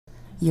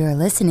You're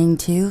listening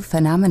to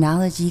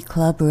Phenomenology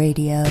Club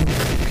Radio.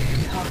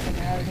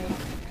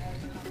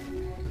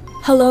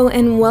 Hello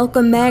and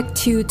welcome back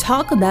to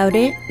Talk About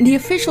It, the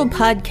official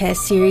podcast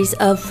series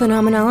of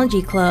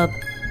Phenomenology Club.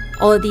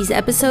 All of these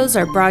episodes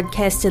are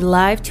broadcasted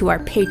live to our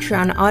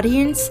Patreon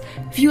audience.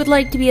 If you would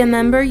like to be a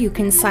member, you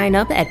can sign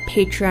up at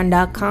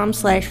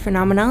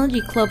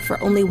patreon.com/phenomenologyclub for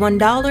only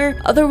 $1.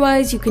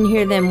 Otherwise, you can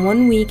hear them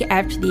 1 week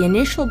after the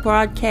initial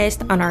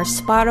broadcast on our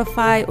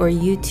Spotify or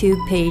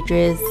YouTube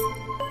pages.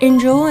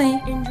 Enjoy!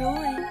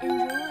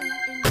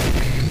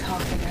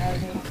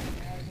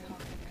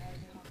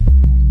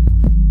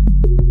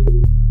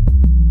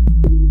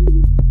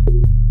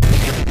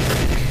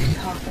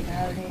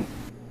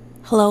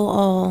 Hello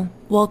all,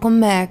 welcome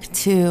back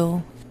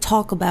to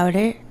Talk About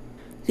It,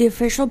 the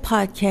official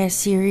podcast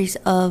series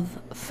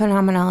of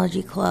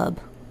Phenomenology Club.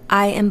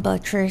 I am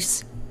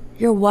Buttress,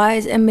 your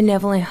wise and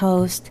benevolent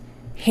host,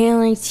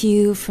 hailing to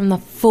you from the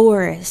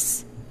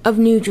forests of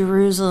New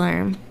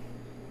Jerusalem.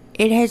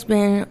 It has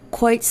been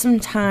quite some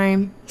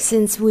time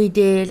since we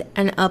did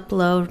an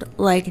upload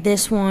like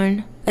this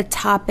one, a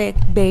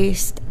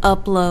topic-based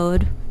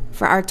upload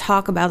for our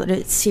Talk About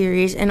It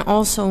series, and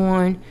also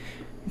one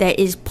that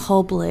is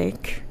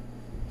public.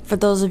 For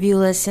those of you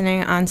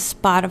listening on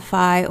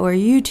Spotify or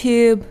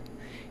YouTube,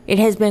 it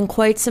has been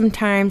quite some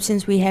time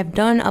since we have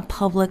done a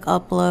public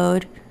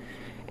upload,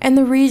 and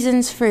the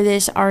reasons for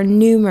this are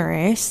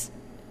numerous,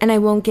 and I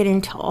won't get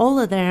into all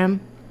of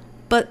them,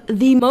 but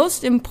the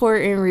most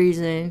important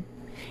reason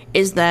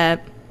is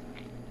that,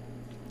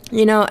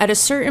 at a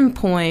certain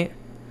point,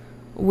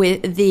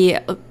 with the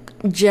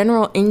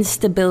general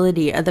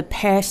instability of the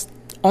past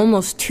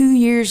almost 2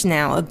 years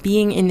now of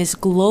being in this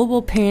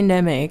global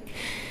pandemic,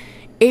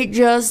 it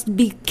just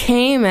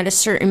became at a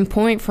certain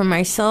point for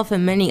myself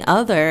and many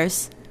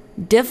others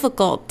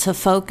difficult to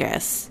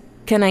focus.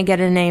 Can I get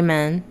an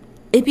amen?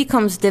 It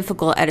becomes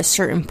difficult at a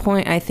certain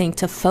point, I think,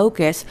 to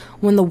focus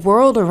when the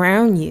world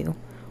around you,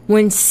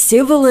 when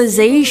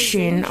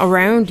civilization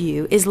around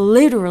you is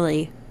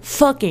literally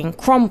fucking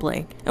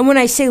crumbling. And when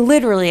I say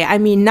literally, I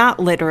mean not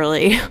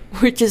literally,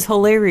 which is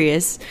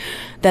hilarious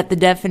that the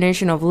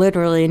definition of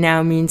literally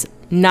now means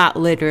not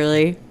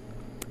literally.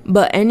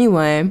 But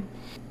anyway,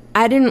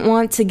 I didn't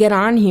want to get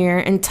on here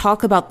and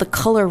talk about the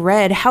color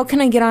red. How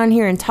can I get on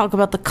here and talk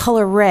about the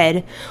color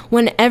red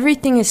when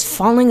everything is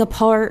falling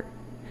apart?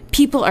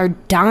 People are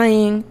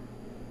dying.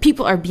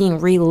 People are being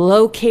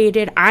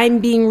relocated. I'm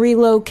being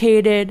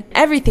relocated.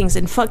 Everything's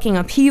in fucking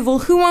upheaval.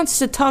 Who wants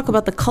to talk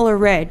about the color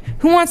red?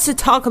 Who wants to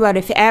talk about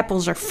if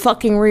apples are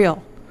fucking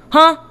real?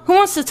 Huh? Who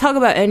wants to talk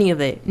about any of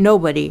it?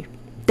 Nobody.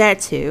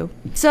 That's who.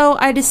 So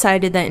I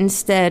decided that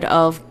instead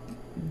of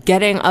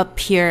getting up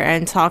here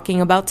and talking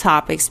about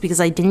topics,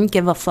 because I didn't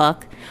give a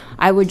fuck,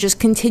 I would just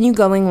continue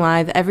going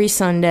live every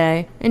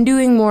Sunday and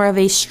doing more of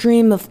a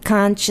stream of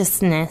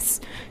consciousness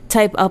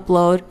type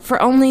upload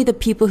for only the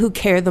people who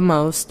care the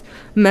most,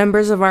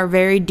 members of our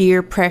very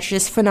dear,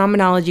 precious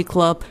Phenomenology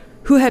Club,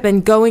 who have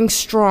been going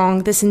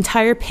strong this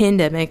entire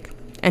pandemic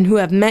and who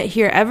have met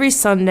here every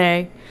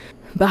Sunday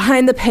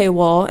behind the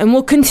paywall and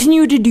will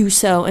continue to do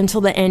so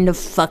until the end of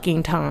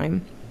fucking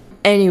time.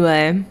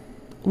 Anyway,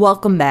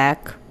 welcome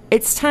back.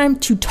 It's time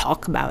to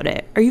talk about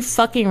it. Are you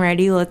fucking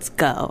ready? Let's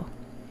go.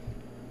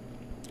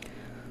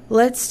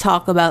 Let's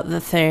talk about the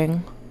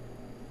thing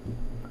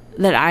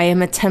that I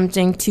am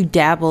attempting to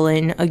dabble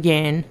in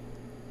again.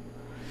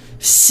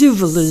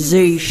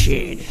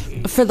 Civilization.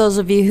 For those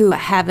of you who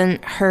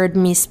haven't heard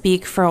me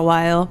speak for a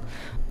while,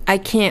 I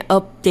can't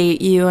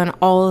update you on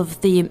all of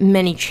the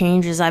many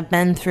changes I've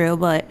been through,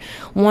 but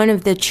one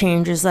of the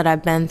changes that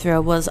I've been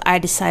through was I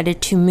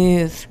decided to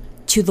move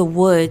to the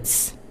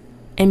woods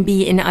and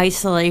be in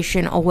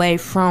isolation away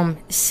from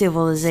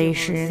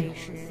civilization.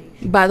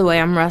 By the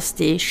way, I'm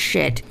rusty.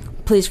 Shit.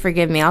 Please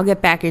forgive me. I'll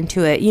get back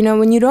into it.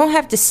 When you don't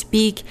have to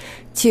speak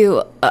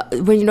to,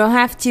 when you don't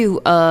have to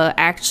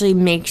actually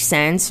make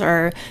sense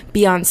or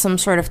be on some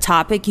sort of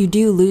topic, you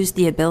do lose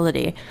the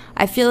ability.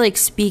 I feel like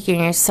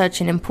speaking is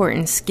such an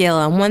important skill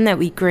and one that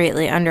we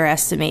greatly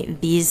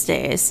underestimate these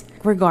days.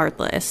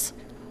 Regardless,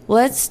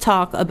 let's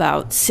talk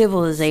about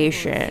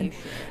civilization,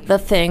 the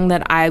thing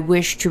that I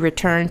wish to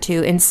return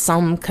to in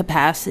some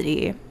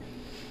capacity.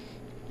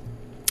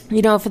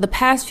 For the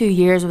past few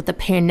years with the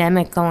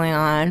pandemic going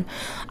on,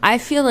 I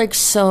feel like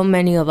so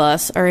many of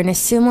us are in a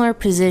similar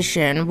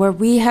position where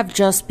we have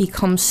just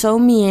become so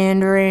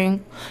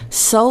meandering,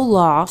 so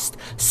lost,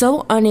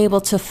 so unable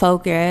to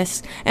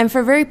focus, and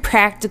for very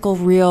practical,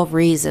 real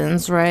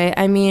reasons, right?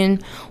 I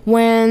mean,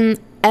 when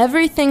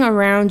everything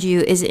around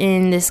you is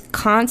in this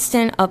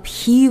constant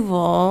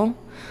upheaval,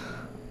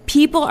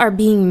 people are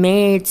being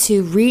made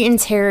to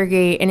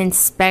reinterrogate and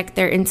inspect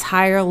their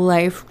entire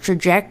life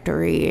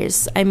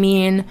trajectories. I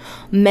mean,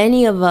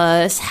 many of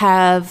us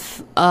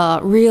have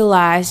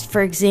realized,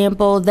 for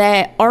example,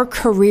 that our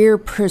career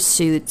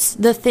pursuits,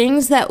 the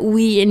things that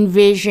we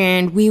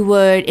envisioned we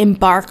would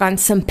embark on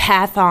some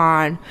path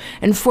on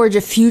and forge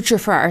a future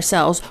for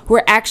ourselves,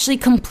 were actually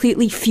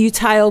completely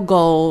futile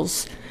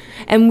goals,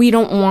 and we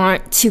don't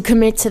want to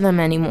commit to them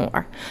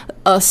anymore.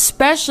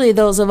 especially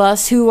those of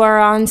us who are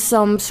on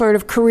some sort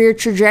of career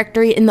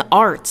trajectory in the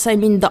arts. I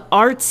mean, the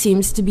arts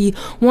seems to be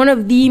one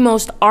of the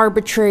most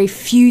arbitrary,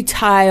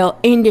 futile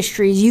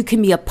industries you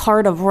can be a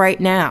part of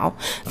right now.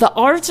 The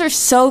arts are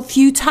so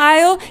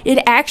futile, it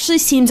actually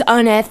seems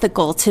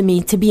unethical to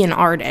me to be an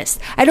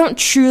artist. I don't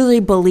truly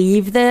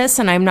believe this,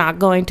 and I'm not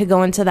going to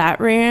go into that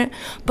rant,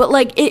 but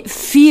like, it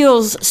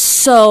feels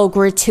so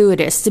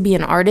gratuitous to be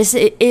an artist.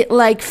 It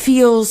like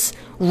feels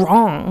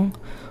wrong.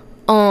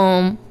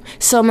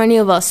 So many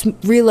of us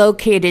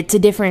relocated to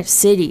different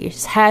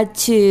cities, had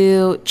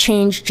to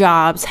change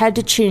jobs, had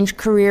to change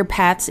career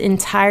paths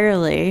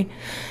entirely.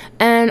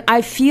 And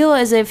I feel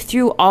as if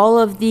through all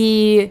of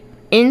the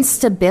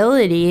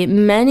instability,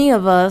 many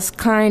of us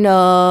kind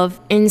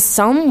of, in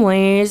some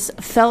ways,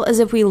 felt as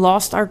if we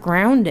lost our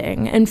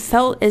grounding, and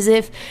felt as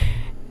if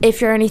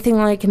you're anything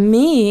like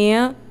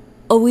me,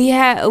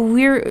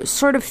 we're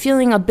sort of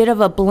feeling a bit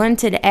of a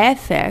blunted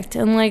affect,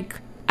 and like,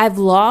 I've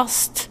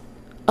lost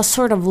a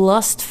sort of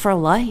lust for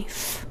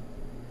life.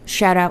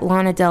 Shout out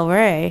Lana Del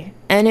Rey.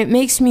 And it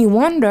makes me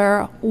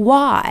wonder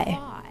why.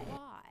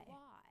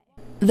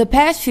 The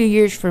past few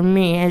years for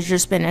me has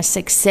just been a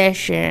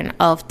succession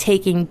of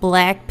taking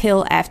black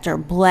pill after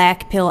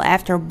black pill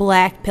after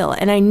black pill,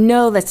 and I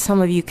know that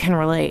some of you can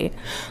relate.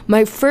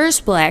 My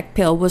first black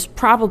pill was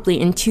probably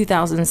in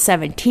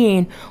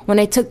 2017 when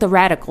I took the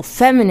radical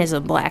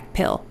feminism black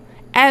pill.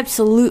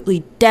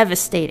 Absolutely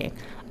devastating.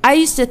 I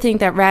used to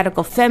think that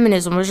radical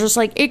feminism was just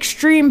like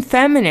extreme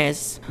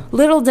feminists.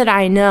 Little did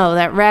I know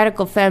that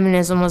radical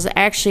feminism was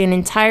actually an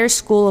entire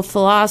school of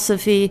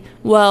philosophy,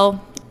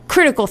 well,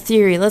 critical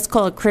theory, let's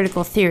call it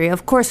critical theory.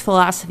 Of course,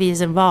 philosophy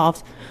is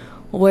involved,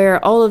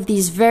 where all of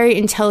these very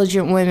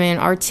intelligent women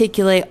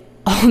articulate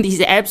all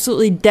these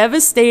absolutely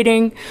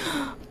devastating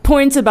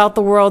points about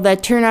the world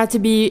that turn out to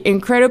be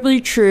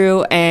incredibly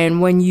true, and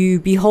when you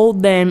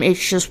behold them,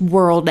 it's just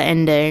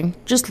world-ending,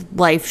 just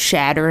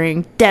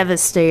life-shattering,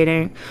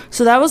 devastating.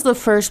 So that was the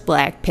first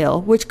black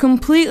pill, which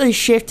completely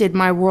shifted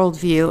my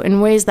worldview in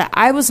ways that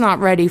I was not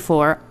ready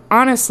for.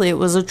 Honestly, it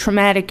was a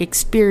traumatic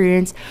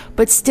experience,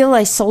 but still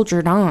I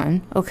soldiered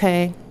on,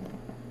 okay?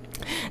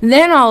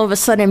 Then all of a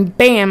sudden,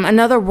 bam,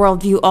 another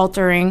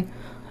worldview-altering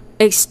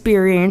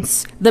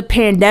experience. The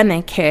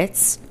pandemic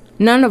hits.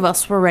 None of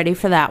us were ready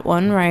for that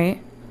one,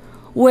 right?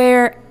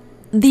 Where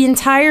the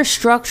entire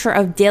structure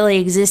of daily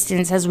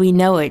existence as we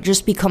know it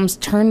just becomes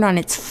turned on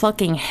its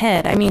fucking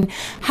head. I mean,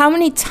 how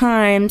many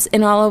times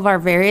in all of our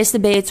various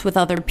debates with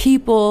other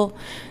people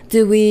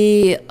do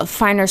we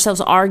find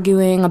ourselves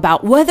arguing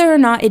about whether or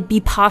not it'd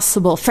be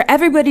possible for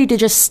everybody to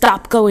just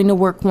stop going to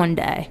work one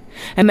day?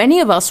 And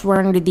many of us were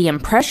under the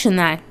impression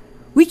that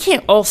we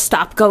can't all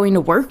stop going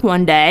to work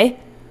one day.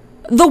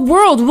 The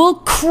world will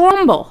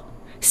crumble.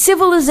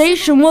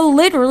 Civilization will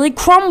literally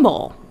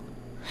crumble.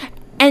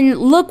 And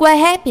look what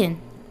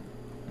happened.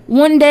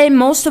 One day,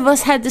 most of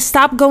us had to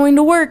stop going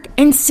to work,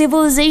 and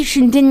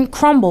civilization didn't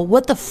crumble.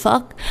 What the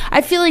fuck? I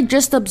feel like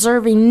just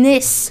observing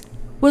this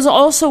was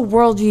also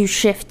worldview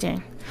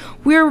shifting.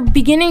 We're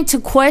beginning to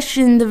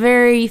question the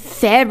very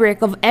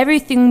fabric of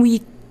everything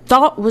we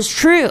thought was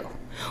true.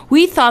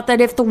 We thought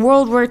that if the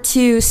world were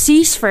to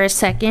cease for a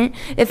second,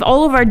 if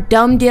all of our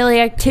dumb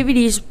daily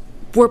activities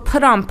were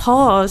put on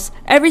pause,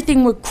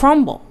 everything would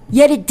crumble.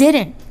 Yet it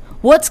didn't.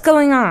 What's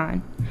going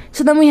on?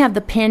 So then we have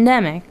the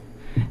pandemic.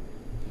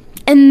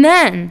 And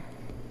then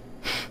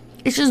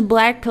it's just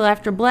black pill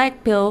after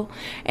black pill.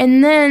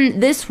 And then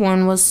this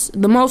one was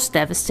the most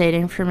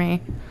devastating for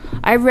me.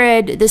 I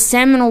read the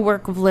seminal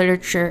work of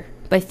literature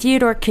by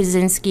Theodore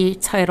Kaczynski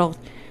titled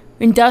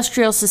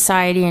Industrial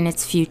Society and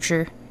Its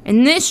Future.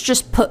 And this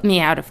just put me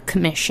out of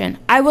commission.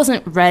 I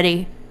wasn't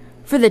ready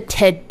for the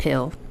TED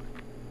pill.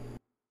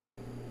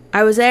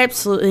 I was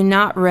absolutely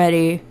not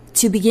ready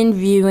to begin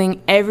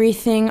viewing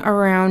everything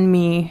around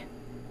me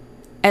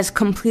as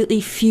completely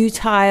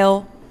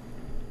futile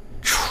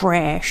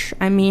trash.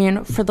 I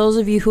mean, for those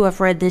of you who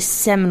have read this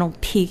seminal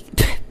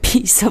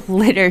piece of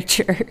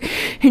literature,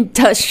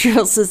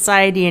 Industrial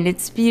Society and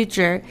Its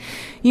Future,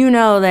 you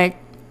know that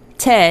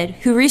Ted,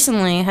 who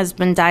recently has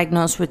been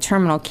diagnosed with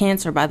terminal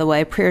cancer, by the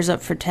way, prayers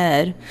up for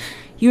Ted,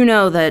 you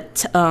know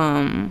that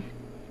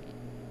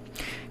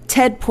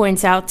Ted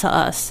points out to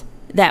us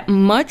that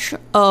much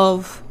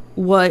of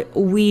what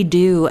we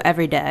do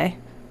every day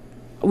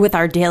with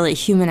our daily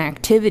human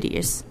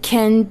activities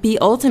can be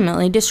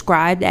ultimately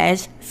described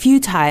as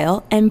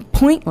futile and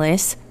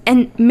pointless,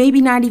 and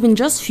maybe not even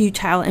just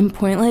futile and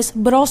pointless,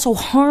 but also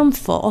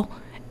harmful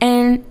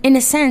and, in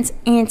a sense,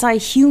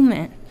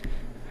 anti-human.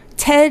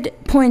 Ted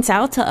points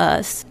out to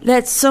us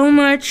that so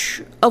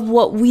much of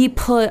what we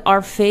put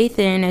our faith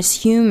in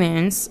as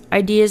humans,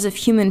 ideas of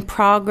human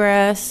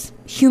progress,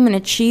 human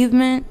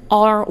achievement,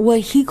 are what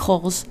he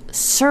calls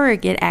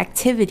surrogate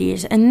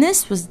activities. And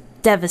this was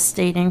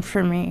devastating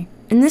for me.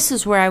 And this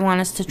is where I want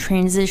us to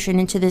transition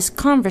into this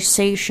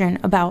conversation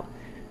about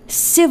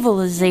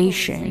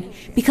civilization.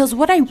 Because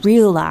what I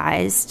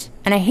realized,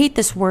 and I hate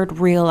this word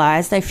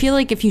realized, I feel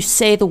like if you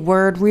say the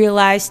word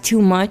realized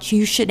too much,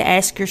 you should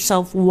ask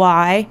yourself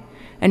why,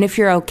 and if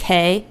you're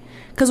okay.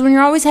 Because when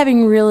you're always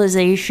having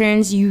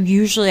realizations, you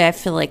usually, I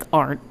feel like,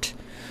 aren't.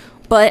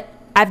 But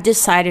I've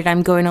decided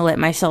I'm going to let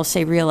myself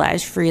say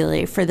realize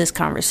freely for this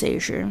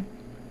conversation.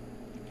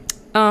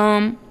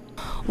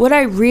 What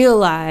I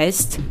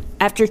realized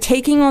after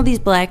taking all these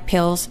black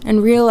pills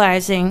and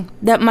realizing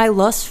that my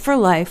lust for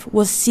life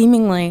was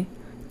seemingly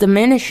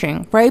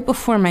diminishing right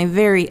before my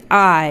very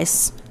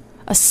eyes,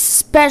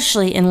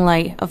 especially in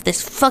light of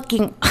this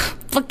fucking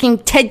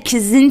Ted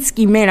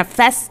Kaczynski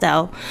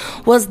manifesto,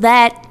 was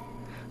that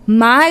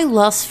my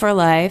lust for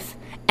life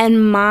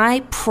and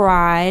my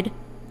pride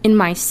in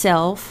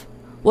myself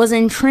was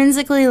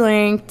intrinsically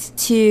linked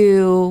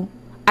to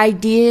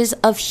ideas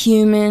of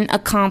human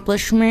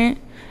accomplishment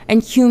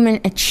and human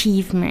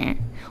achievement.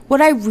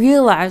 What I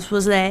realized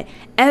was that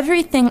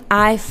everything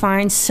I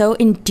find so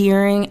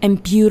endearing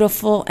and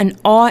beautiful and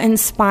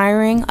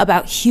awe-inspiring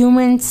about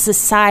human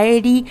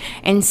society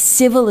and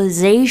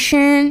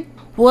civilization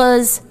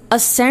was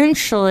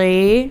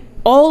essentially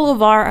all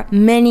of our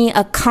many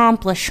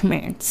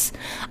accomplishments.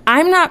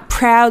 I'm not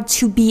proud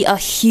to be a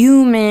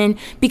human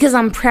because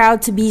I'm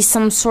proud to be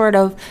some sort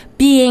of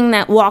being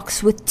that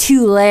walks with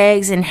 2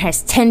 legs and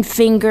has 10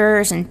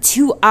 fingers and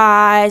 2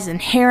 eyes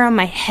and hair on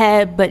my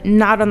head but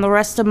not on the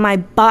rest of my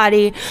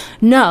body.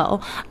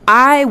 No,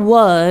 I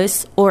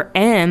was or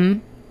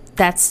am,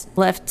 that's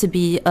left to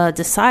be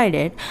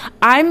decided.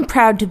 I'm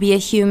proud to be a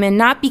human,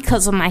 not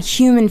because of my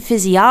human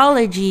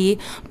physiology,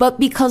 but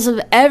because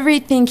of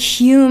everything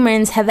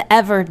humans have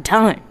ever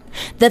done.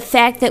 The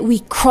fact that we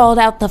crawled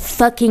out the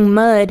fucking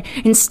mud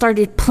and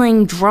started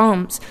playing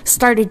drums,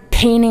 started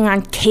painting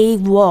on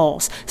cave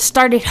walls,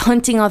 started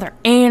hunting other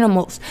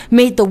animals,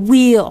 made the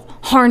wheel,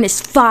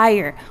 harnessed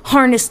fire,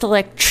 harnessed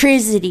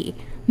electricity,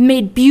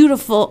 made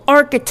beautiful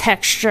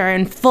architecture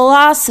and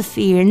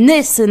philosophy and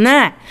this and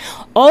that.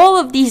 All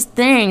of these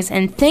things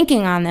and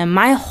thinking on them,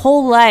 my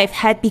whole life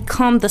had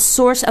become the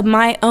source of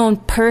my own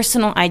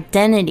personal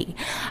identity.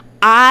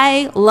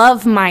 I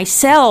love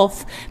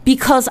myself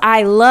because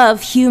I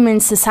love human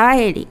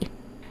society.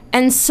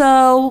 And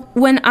so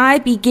when I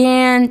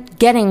began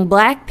getting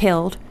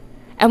blackpilled,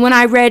 and when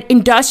I read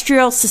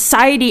Industrial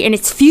Society and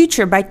Its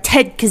Future by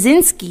Ted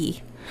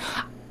Kaczynski,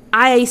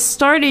 I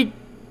started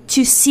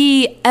to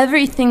see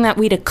everything that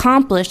we'd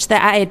accomplished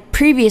that I had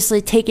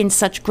previously taken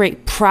such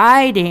great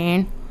pride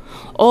in,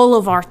 all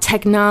of our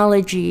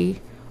technology,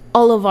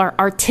 all of our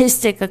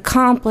artistic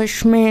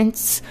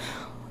accomplishments,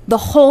 the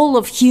whole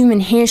of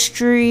human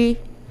history.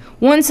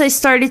 Once I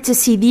started to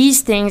see these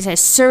things as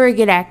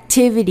surrogate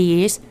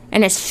activities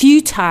and as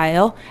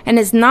futile and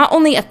as not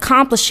only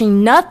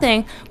accomplishing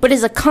nothing, but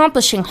as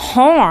accomplishing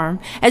harm,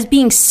 as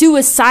being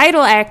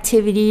suicidal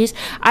activities,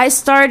 I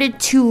started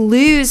to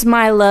lose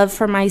my love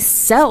for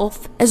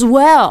myself as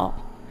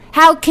well.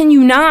 How can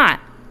you not?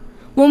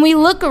 When we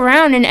look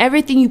around and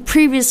everything you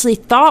previously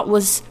thought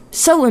was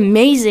so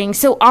amazing,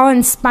 so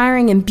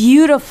awe-inspiring and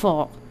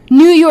beautiful,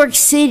 New York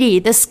City,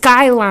 the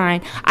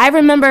skyline. I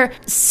remember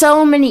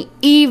so many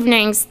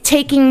evenings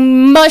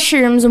taking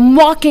mushrooms and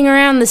walking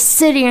around the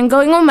city and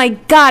going, oh my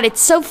God,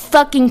 it's so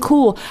fucking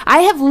cool.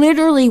 I have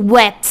literally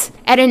wept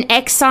at an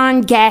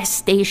Exxon gas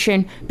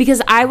station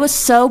because I was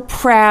so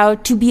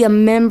proud to be a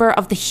member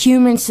of the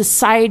human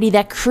society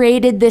that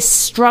created this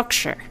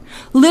structure.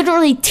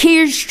 Literally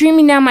tears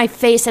streaming down my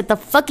face at the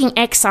fucking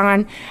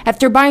Exxon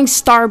after buying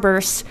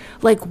Starburst.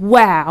 Like,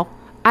 wow.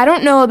 I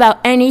don't know about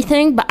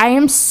anything, but I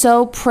am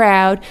so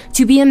proud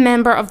to be a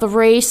member of the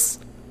race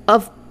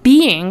of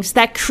beings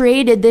that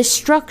created this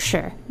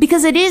structure.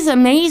 Because it is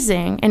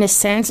amazing, in a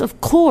sense,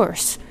 of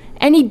course.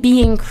 Any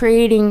being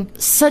creating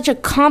such a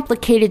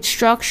complicated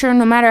structure,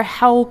 no matter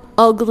how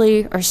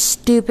ugly or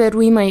stupid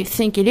we might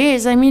think it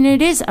is, I mean,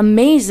 it is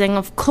amazing,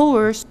 of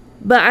course.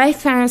 But I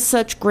found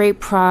such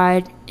great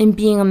pride in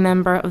being a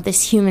member of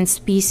this human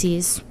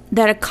species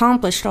that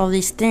accomplished all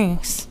these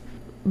things.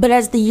 But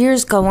as the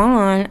years go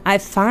on, I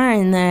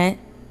find that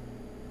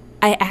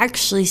I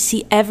actually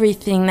see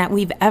everything that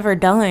we've ever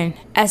done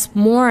as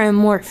more and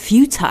more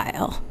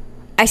futile.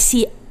 I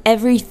see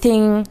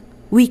everything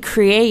we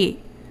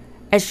create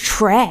as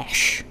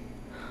trash.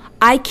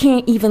 I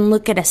can't even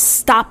look at a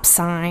stop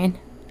sign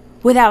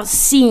without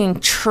seeing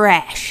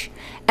trash.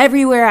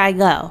 Everywhere I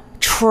go,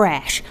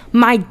 trash.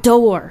 My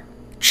door,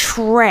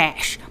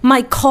 trash.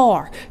 My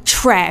car,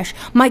 trash.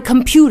 My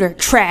computer,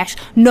 trash.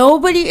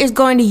 Nobody is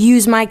going to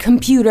use my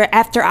computer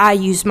after I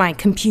use my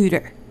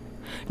computer.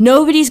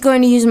 Nobody's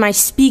going to use my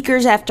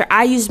speakers after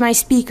I use my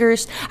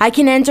speakers. I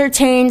can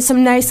entertain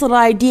some nice little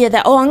idea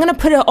that, oh, I'm going to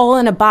put it all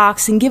in a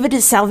box and give it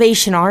to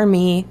Salvation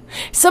Army.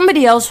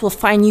 Somebody else will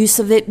find use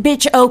of it.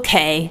 Bitch,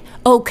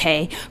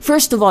 okay.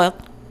 First of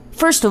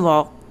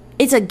all,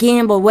 it's a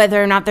gamble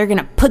whether or not they're going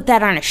to put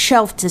that on a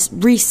shelf to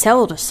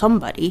resell to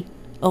somebody.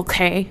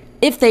 Okay?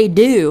 If they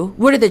do,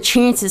 what are the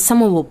chances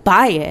someone will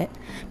buy it?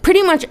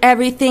 Pretty much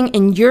everything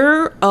in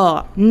your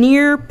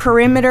near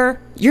perimeter,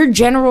 your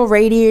general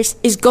radius,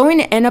 is going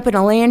to end up in a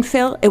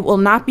landfill. It will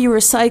not be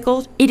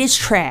recycled. It is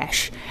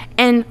trash.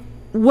 And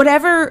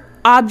whatever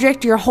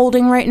object you're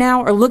holding right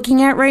now or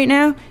looking at right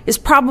now is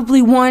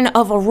probably one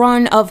of a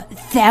run of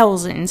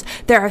thousands.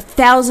 There are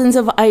thousands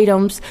of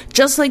items,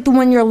 just like the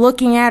one you're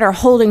looking at or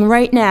holding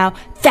right now,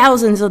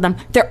 thousands of them.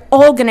 They're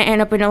all going to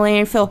end up in a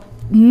landfill.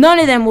 None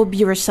of them will be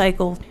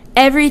recycled.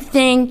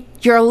 Everything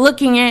you're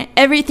looking at,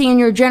 everything in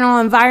your general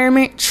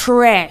environment,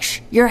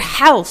 trash. Your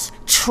house,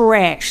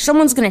 trash.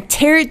 Someone's gonna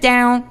tear it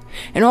down,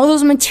 and all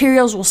those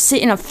materials will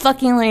sit in a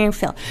fucking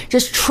landfill.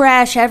 Just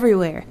trash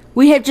everywhere.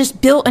 We have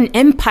just built an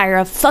empire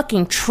of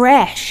fucking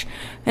trash.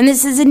 And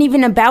this isn't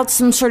even about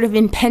some sort of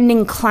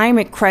impending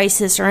climate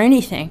crisis or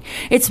anything.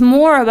 It's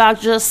more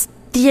about just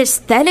the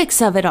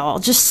aesthetics of it all.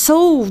 Just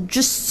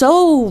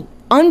so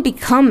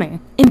unbecoming.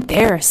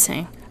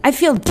 Embarrassing. I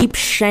feel deep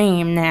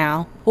shame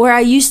now, where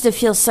I used to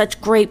feel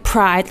such great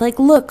pride. Like,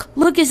 look,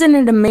 isn't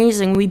it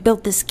amazing? We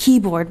built this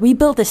keyboard, we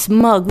built this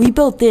mug, we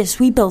built this,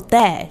 we built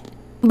that.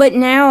 But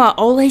now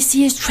all I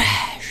see is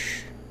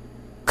trash.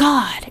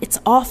 God, it's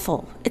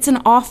awful. It's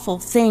an awful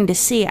thing to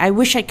see. I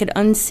wish I could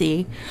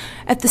unsee.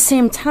 At the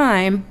same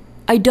time,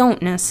 I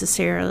don't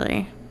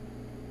necessarily.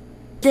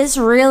 This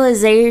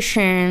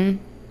realization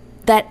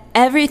that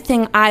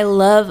everything I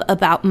love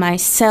about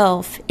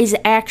myself is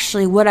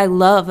actually what I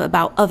love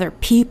about other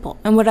people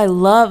and what I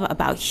love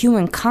about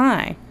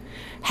humankind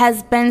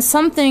has been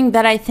something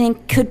that I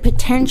think could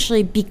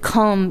potentially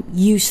become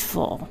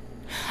useful.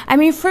 I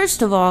mean,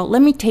 first of all,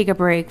 let me take a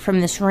break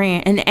from this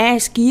rant and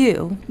ask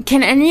you,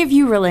 can any of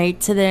you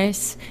relate to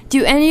this?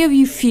 Do any of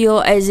you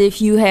feel as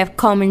if you have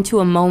come into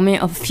a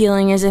moment of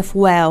feeling as if,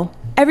 wow,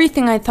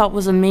 everything I thought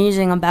was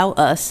amazing about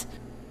us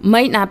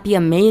might not be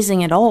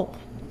amazing at all?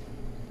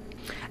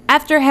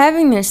 After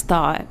having this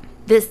thought,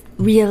 this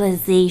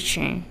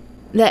realization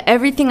that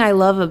everything I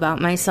love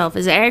about myself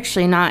is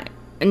actually not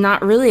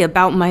really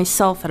about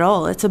myself at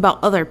all. It's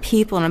about other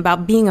people and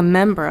about being a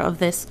member of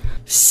this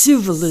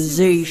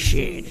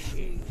civilization.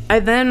 I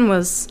then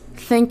was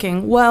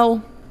thinking,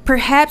 well,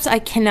 perhaps I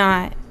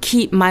cannot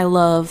keep my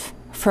love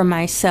for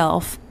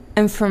myself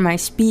and for my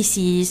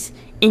species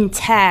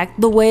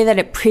intact the way that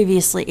it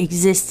previously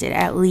existed,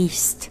 at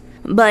least.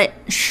 But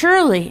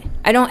surely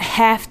I don't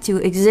have to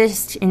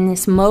exist in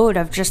this mode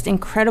of just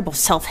incredible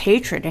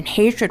self-hatred and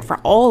hatred for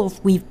all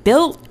we've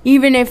built,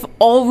 even if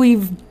all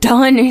we've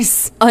done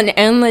is an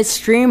endless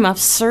stream of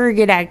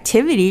surrogate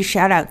activity,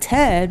 shout out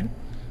Ted.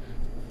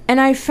 And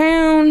I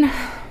found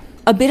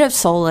a bit of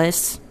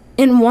solace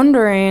in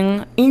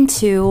wandering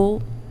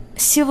into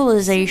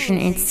civilization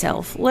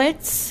itself.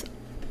 Let's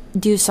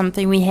do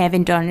something we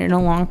haven't done in a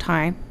long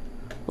time.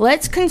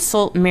 Let's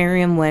consult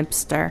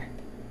Merriam-Webster.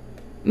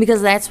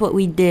 Because that's what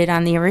we did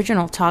on the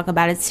original Talk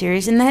About It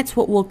series, and that's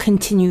what we'll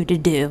continue to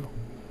do.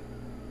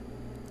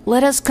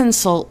 Let us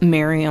consult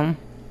Merriam,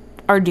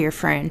 our dear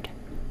friend.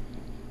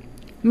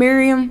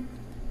 Merriam,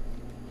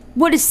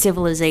 what is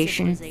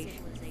civilization?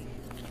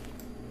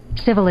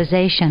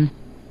 Civilization.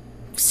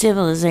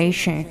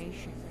 Civilization.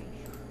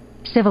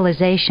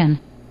 Civilization.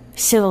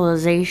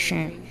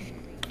 Civilization.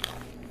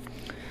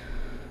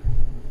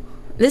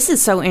 This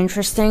is so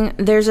interesting.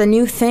 There's a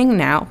new thing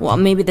now. Well,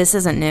 maybe this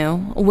isn't new.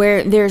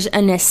 Where there's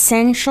an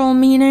essential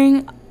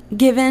meaning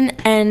given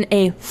and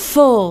a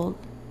full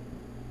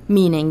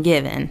meaning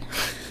given.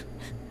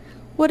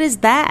 What is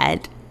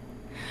that?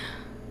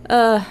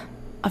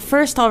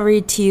 First I'll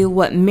read to you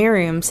what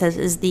Merriam says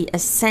is the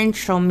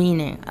essential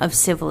meaning of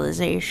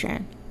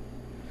civilization.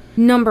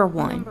 Number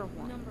 1.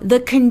 The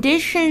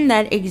condition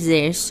that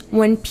exists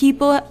when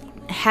people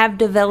have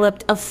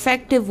developed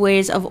effective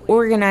ways of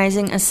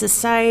organizing a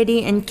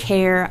society and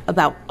care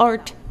about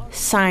art,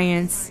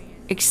 science,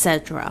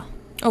 etc.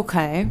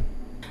 Okay.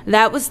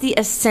 That was the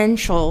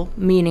essential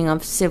meaning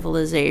of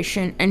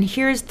civilization, and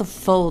here's the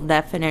full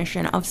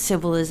definition of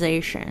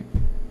civilization.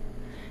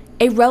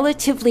 A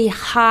relatively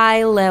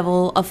high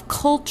level of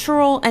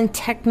cultural and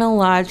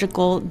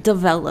technological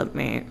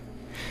development.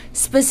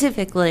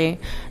 Specifically,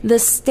 the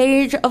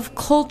stage of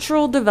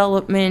cultural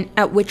development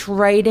at which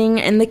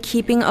writing and the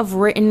keeping of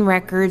written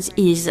records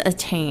is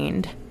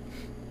attained.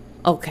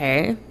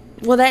 Okay,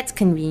 well that's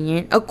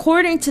convenient.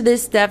 According to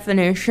this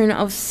definition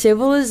of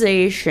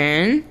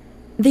civilization,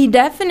 the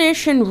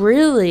definition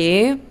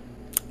really,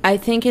 I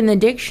think in the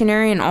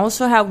dictionary and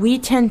also how we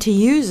tend to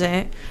use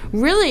it,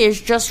 really is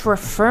just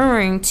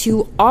referring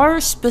to our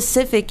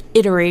specific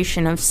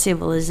iteration of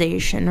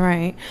civilization,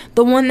 right?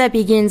 The one that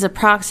begins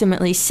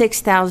approximately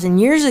 6,000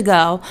 years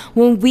ago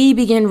when we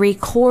begin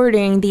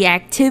recording the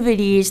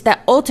activities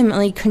that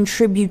ultimately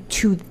contribute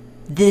to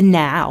the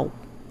now,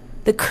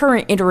 the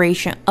current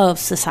iteration of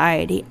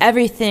society,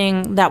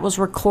 everything that was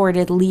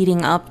recorded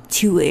leading up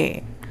to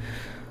it.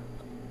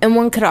 And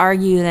one could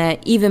argue that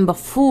even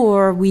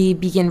before we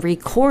begin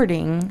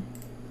recording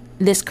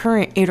this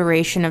current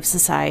iteration of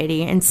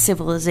society and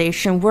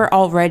civilization, we're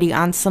already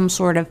on some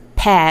sort of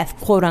path,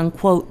 quote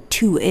unquote,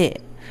 to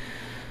it.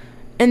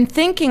 And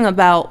thinking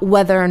about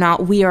whether or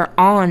not we are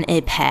on a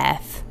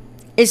path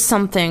is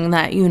something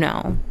that,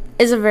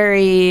 is a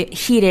very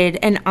heated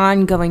and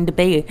ongoing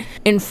debate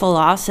in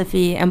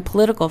philosophy and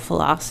political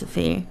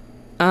philosophy.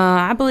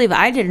 I believe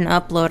I did an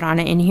upload on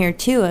it in here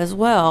too as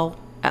well.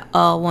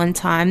 one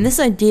time. This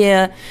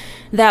idea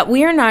that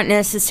we are not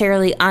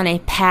necessarily on a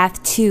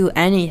path to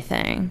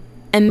anything.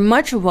 And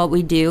much of what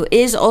we do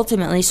is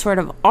ultimately sort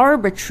of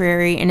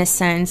arbitrary in a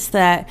sense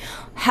that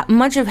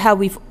much of how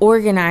we've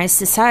organized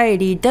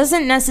society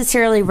doesn't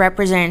necessarily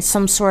represent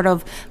some sort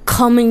of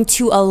coming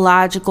to a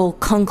logical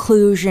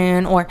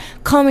conclusion or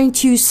coming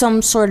to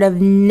some sort of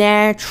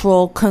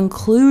natural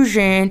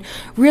conclusion.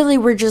 Really,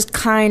 we're just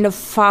kind of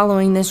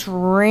following this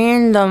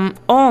random,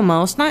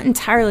 almost, not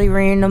entirely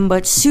random,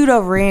 but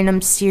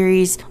pseudo-random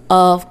series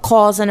of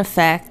cause and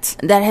effect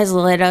that has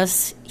led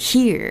us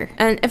here.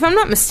 And if I'm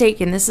not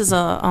mistaken, this is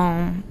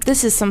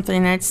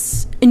something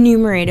that's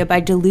enumerated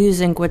by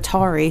Deleuze and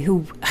Guattari,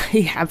 who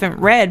I haven't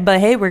read, but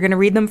hey, we're going to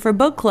read them for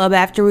book club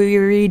after we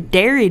read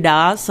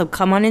Derrida, so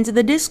come on into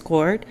the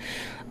Discord.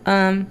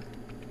 But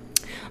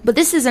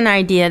this is an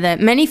idea that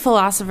many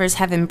philosophers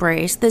have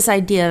embraced, this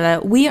idea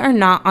that we are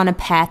not on a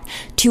path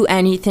to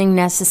anything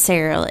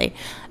necessarily.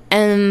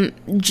 And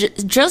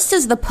just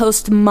as the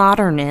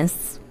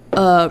postmodernists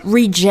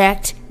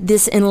reject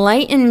this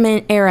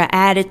Enlightenment era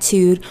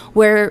attitude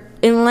where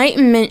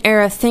Enlightenment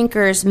era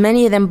thinkers,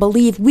 many of them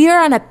believe we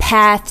are on a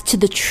path to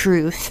the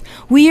truth.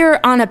 We are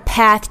on a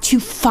path to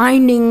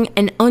finding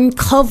and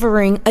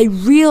uncovering a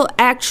real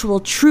actual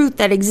truth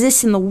that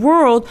exists in the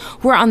world.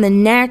 We're on the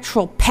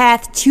natural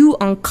path to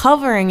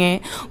uncovering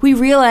it. We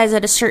realize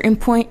at a certain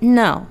point,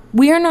 no,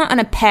 we are not on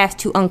a path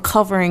to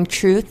uncovering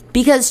truth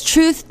because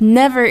truth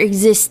never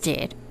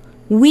existed.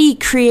 We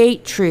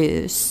create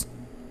truths.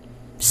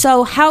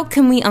 So how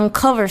can we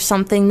uncover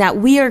something that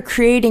we are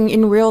creating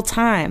in real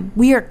time?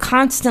 We are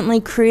constantly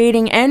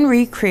creating and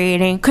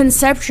recreating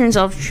conceptions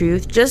of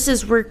truth, just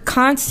as we're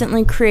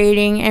constantly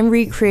creating and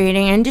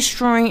recreating and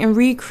destroying and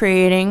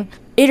recreating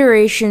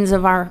iterations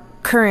of our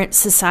current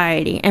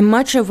society. And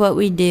much of what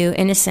we do,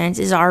 in a sense,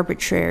 is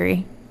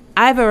arbitrary.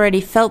 I've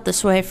already felt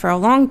this way for a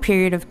long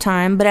period of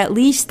time, but at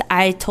least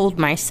I told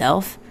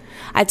myself,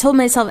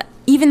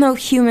 even though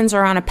humans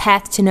are on a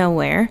path to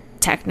nowhere,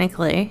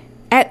 technically,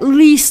 at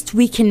least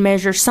we can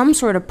measure some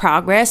sort of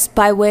progress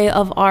by way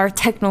of our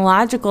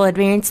technological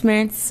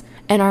advancements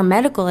and our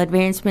medical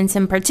advancements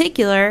in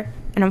particular.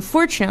 And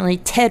unfortunately,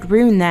 Ted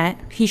ruined that.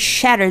 He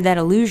shattered that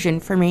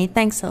illusion for me.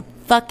 Thanks a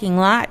fucking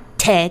lot,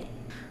 Ted.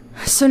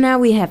 So now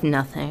we have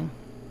nothing.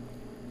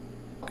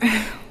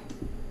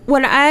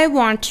 What I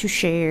want to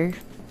share,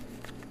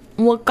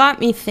 what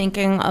got me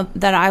thinking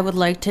that I would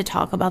like to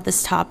talk about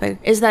this topic,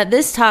 is that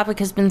this topic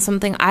has been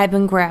something I've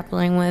been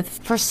grappling with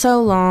for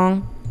so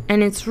long.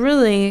 And it's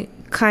really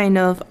kind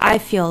of, I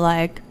feel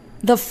like,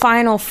 the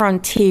final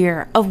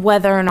frontier of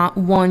whether or not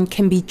one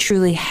can be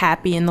truly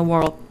happy in the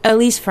world, at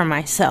least for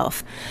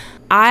myself.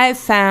 I've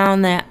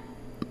found that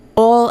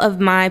all of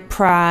my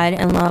pride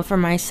and love for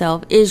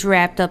myself is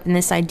wrapped up in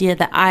this idea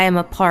that I am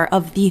a part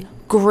of the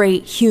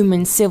great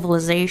human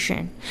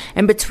civilization.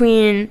 And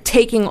between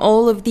taking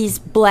all of these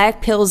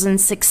black pills in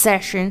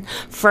succession,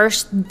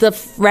 first the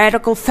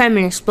radical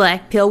feminist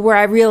black pill, where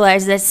I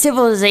realized that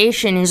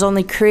civilization is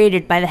only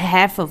created by the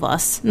half of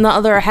us, and the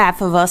other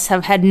half of us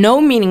have had no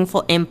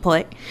meaningful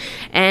input.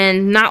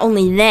 And not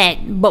only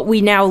that, but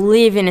we now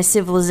live in a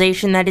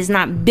civilization that is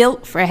not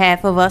built for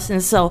half of us,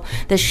 and so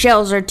the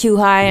shelves are too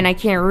high and I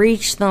can't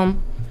reach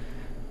them.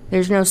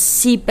 There's no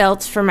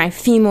seatbelts for my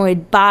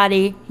femoid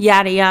body,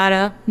 yada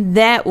yada.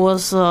 That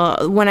was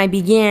when I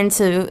began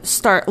to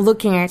start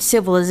looking at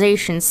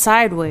civilization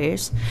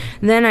sideways.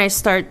 Then I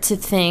start to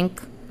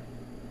think,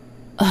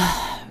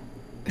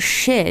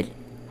 shit.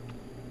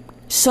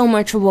 So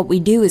much of what we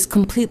do is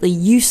completely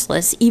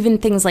useless. Even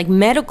things like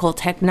medical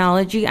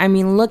technology. I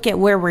mean, look at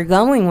where we're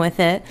going with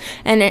it.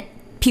 And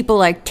people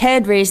like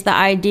Ted raised the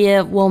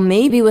idea, well,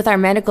 maybe with our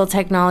medical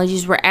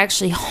technologies, we're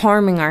actually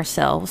harming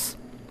ourselves.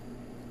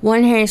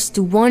 One has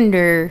to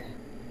wonder,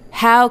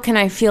 how can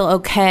I feel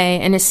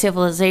okay in a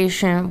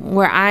civilization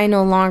where I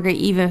no longer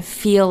even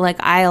feel like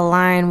I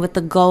align with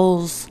the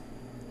goals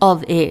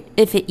of it,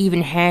 if it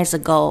even has a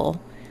goal?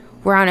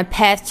 We're on a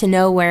path to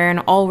nowhere and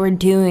all we're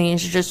doing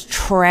is just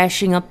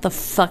trashing up the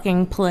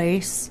fucking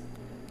place.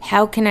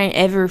 How can I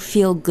ever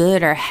feel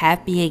good or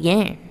happy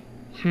again?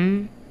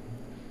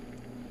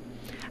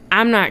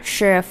 I'm not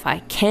sure if I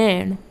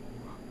can,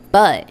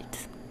 but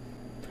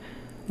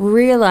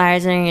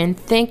realizing and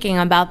thinking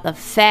about the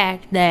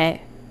fact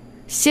that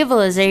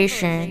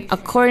civilization,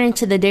 according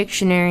to the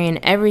dictionary and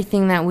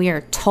everything that we are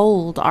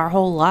told our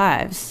whole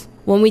lives,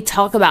 when we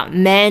talk about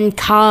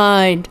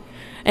mankind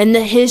and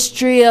the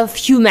history of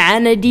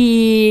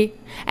humanity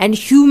and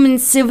human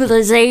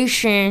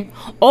civilization,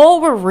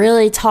 all we're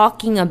really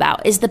talking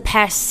about is the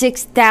past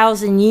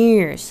 6,000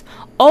 years.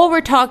 All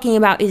we're talking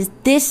about is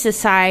this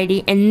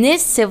society and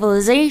this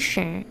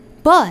civilization.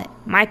 But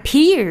my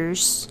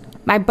peers,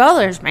 my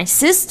brothers, my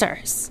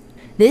sisters,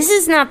 this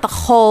is not the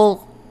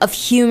whole of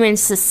human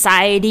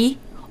society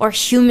or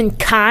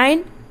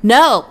humankind.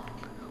 No.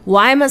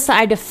 Why must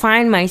I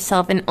define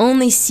myself and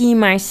only see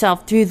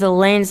myself through the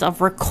lens of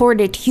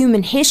recorded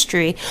human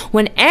history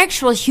when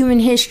actual human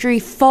history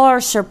far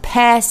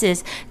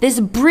surpasses this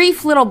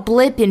brief little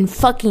blip in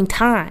fucking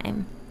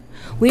time?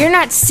 We are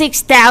not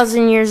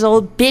 6,000 years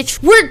old,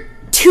 bitch. We're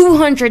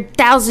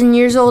 200,000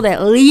 years old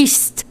at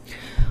least.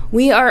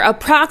 We are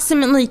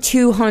approximately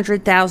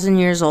 200,000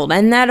 years old.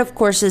 And that, of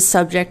course, is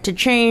subject to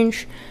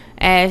change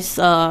as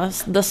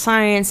the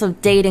science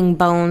of dating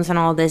bones and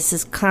all this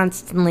is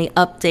constantly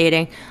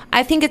updating.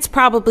 I think it's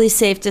probably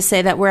safe to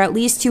say that we're at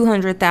least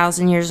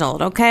 200,000 years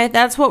old, okay?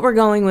 That's what we're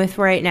going with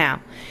right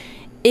now.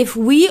 If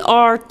we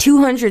are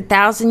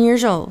 200,000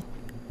 years old,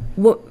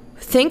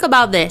 think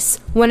about this.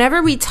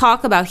 Whenever we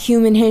talk about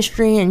human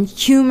history and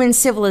human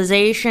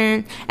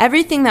civilization,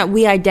 everything that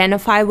we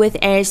identify with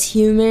as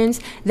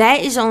humans,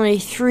 that is only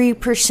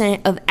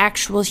 3% of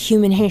actual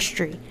human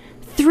history.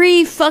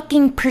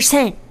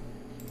 3%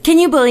 Can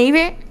you believe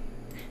it?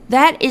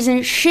 That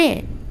isn't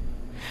shit.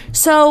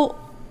 So,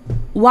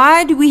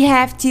 why do we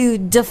have to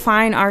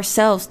define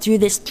ourselves through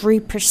this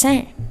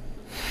 3%?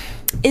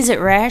 Is it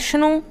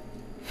rational?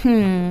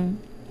 On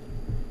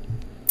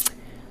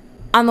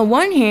the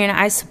one hand,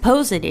 I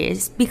suppose it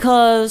is,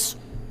 because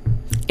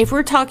if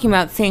we're talking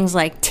about things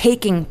like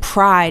taking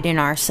pride in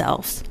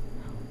ourselves,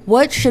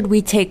 what should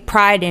we take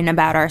pride in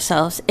about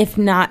ourselves if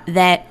not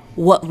that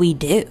what we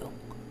do?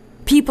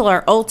 People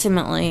are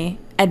ultimately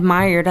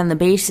admired on the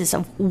basis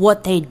of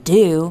what they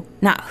do,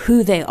 not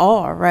who they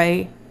are,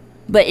 right?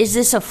 But is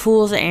this a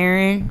fool's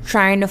errand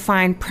trying to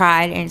find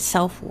pride and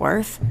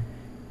self-worth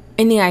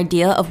in the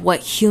idea of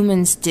what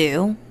humans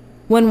do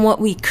when what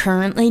we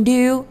currently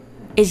do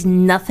is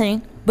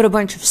nothing but a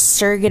bunch of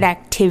surrogate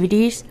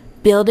activities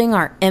building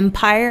our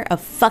empire of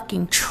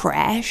fucking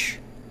trash?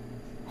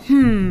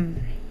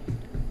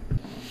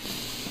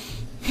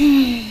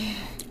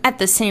 At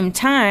the same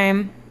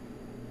time,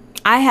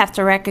 I have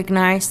to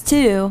recognize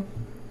too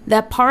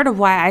that part of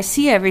why I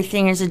see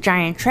everything as a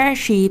giant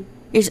trash heap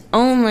is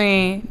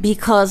only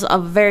because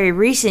of very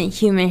recent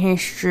human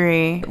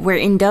history where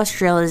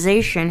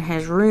industrialization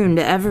has ruined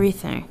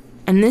everything.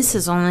 And this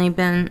has only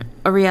been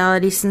a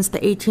reality since the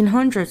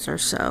 1800s or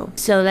so.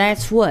 So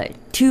that's what?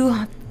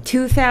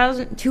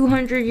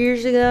 200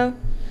 years ago?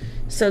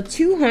 So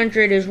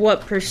 200 is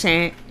what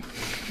percent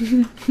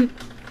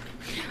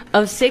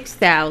of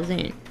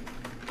 6,000?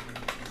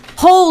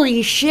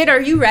 Holy shit,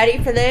 are you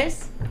ready for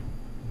this?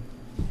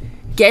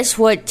 Guess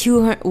what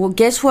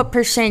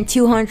percent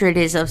 200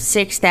 is of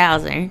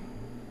 6,000?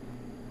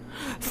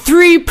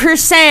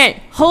 3%!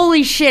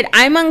 Holy shit,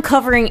 I'm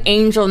uncovering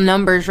angel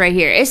numbers right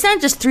here. It's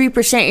not just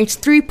 3%, it's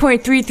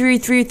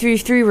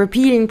 3.33333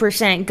 repeating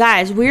percent.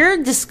 Guys,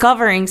 we're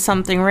discovering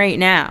something right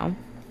now.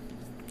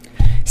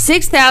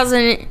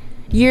 6,000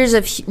 years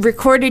of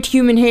recorded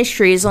human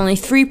history is only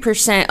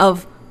 3%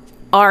 of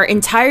our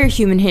entire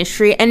human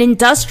history, and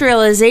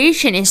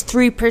industrialization is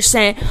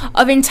 3%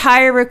 of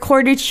entire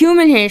recorded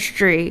human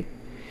history.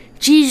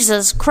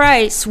 Jesus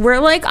Christ, we're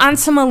like on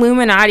some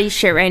Illuminati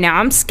shit right now.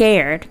 I'm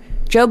scared.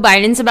 Joe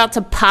Biden's about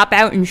to pop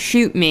out and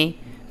shoot me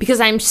because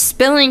I'm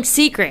spilling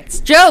secrets.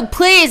 Joe,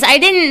 please, I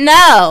didn't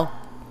know.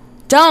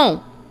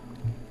 Don't.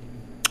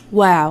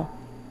 Wow.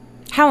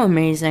 How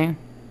amazing.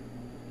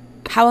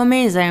 How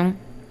amazing.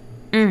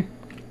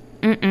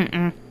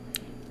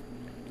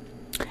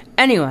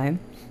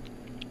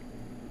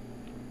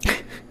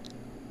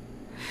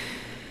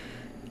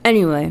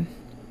 Anyway,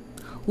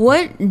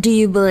 what do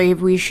you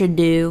believe we should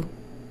do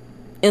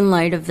in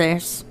light of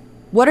this?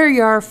 What are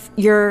your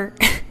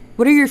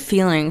what are your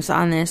feelings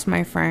on this,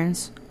 my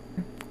friends?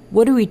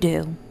 What do we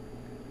do?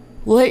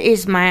 What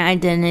is my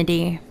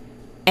identity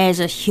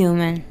as a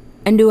human?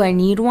 And do I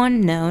need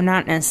one? No,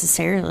 not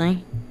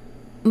necessarily.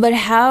 But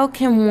how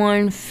can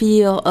one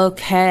feel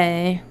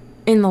okay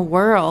in the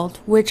world,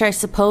 which I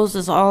suppose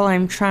is all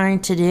I'm trying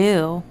to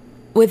do,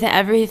 with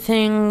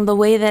everything the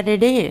way that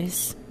it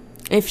is?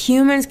 If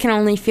humans can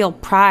only feel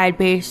pride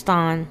based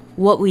on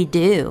what we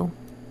do,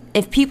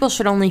 if people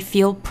should only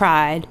feel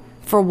pride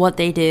for what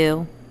they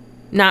do,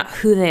 not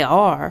who they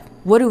are,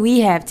 what do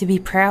we have to be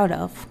proud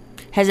of?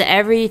 Has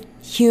every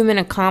human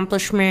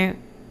accomplishment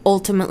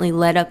ultimately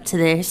led up to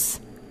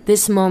this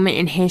moment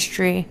in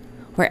history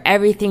where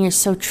everything is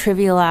so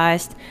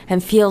trivialized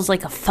and feels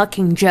like a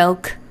fucking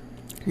joke?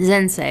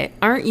 Zensei,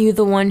 aren't you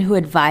the one who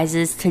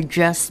advises to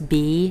just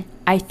be?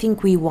 I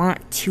think we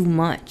want too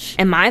much.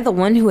 Am I the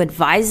one who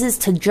advises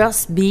to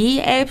just be?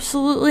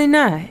 Absolutely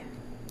not.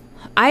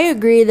 I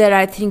agree that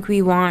I think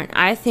we want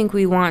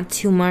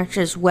too much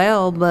as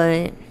well,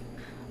 but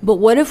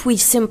what if we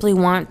simply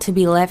want to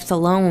be left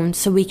alone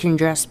so we can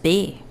just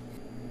be?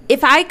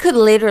 If I could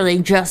literally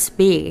just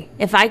be,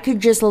 if I could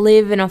just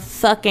live in a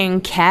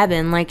fucking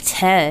cabin like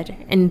Ted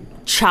and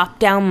chop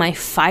down my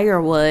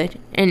firewood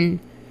and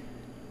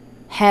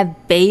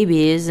have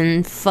babies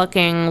and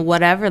fucking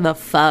whatever the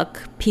fuck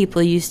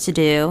people used to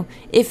do,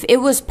 if it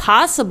was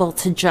possible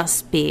to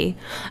just be,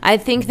 I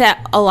think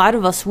that a lot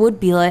of us would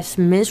be less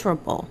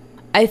miserable.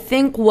 I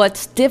think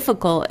what's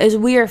difficult is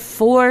we are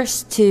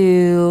forced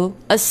to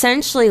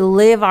essentially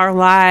live our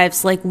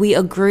lives like we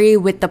agree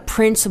with the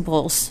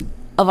principles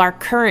of our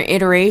current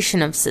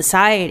iteration of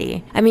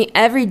society. I mean,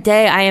 every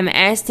day I am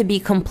asked to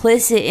be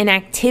complicit in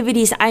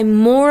activities I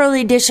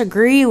morally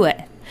disagree with.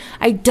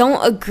 I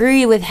don't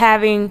agree with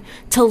having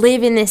to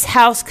live in this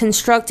house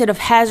constructed of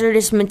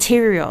hazardous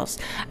materials.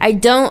 I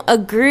don't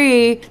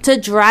agree to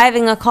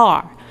driving a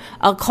car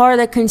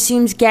that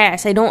consumes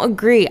gas. I don't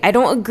agree. I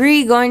don't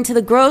agree going to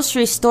the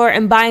grocery store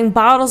and buying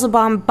bottles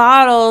upon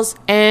bottles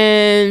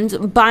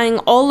and buying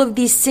all of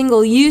these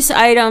single-use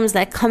items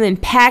that come in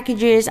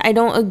packages. I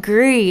don't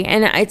agree.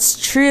 And it's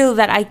true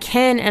that I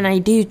can and I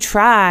do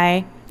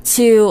try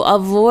to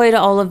avoid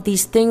all of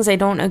these things I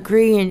don't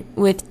agree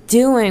with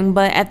doing,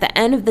 but at the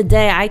end of the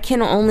day, I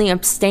can only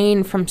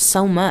abstain from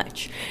so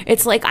much.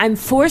 It's like I'm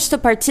forced to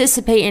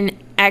participate in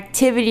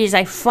activities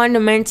I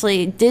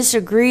fundamentally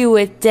disagree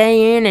with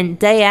day in and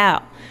day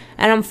out.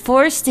 And I'm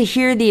forced to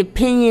hear the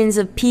opinions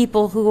of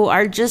people who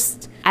are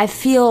just, I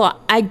feel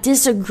I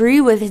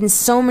disagree with in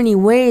so many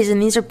ways. And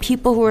these are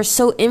people who are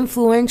so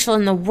influential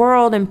in the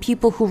world and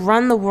people who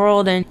run the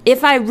world. And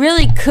if I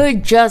really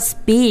could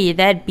just be,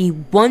 that'd be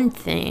one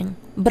thing.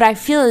 But I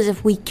feel as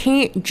if we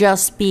can't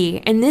just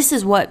be. And this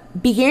is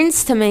what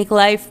begins to make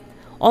life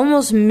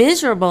almost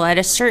miserable at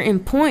a certain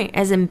point,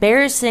 as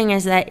embarrassing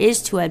as that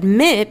is to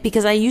admit,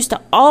 because I used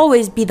to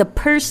always be the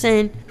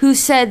person who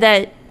said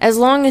that as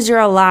long as you're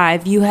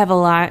alive, you have a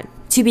lot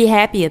to be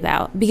happy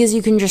about because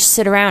you can just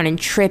sit around and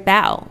trip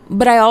out.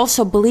 But I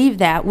also believed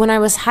that when I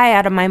was high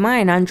out of my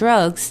mind on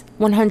drugs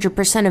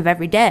 100% of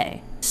every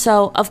day.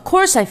 So of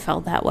course I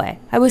felt that way.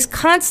 I was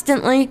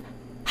constantly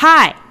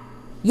high.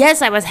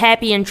 Yes, I was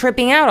happy and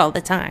tripping out all the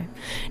time.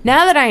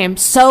 Now that I am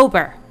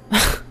sober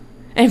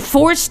and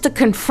forced to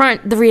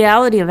confront the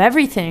reality of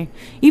everything,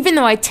 even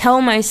though I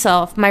tell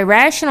myself, my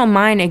rational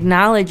mind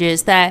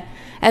acknowledges that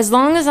as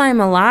long as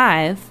I'm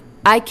alive,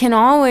 I can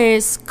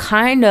always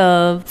kind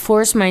of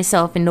force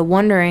myself into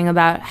wondering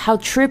about how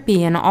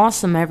trippy and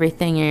awesome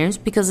everything is,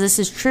 because this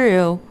is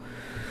true.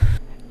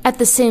 At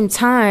the same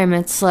time,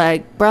 it's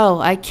like,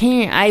 bro,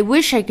 I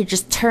wish I could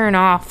just turn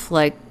off,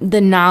 like,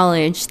 the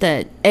knowledge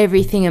that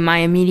everything in my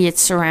immediate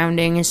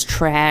surrounding is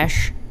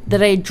trash,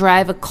 that I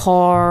drive a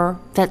car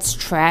that's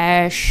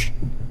trash,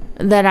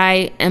 that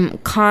I am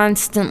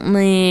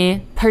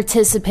constantly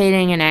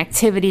participating in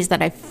activities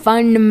that I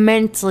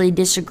fundamentally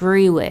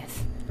disagree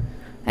with.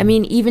 I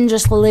mean, even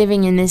just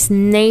living in this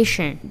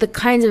nation, the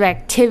kinds of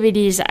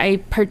activities I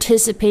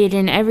participate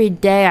in every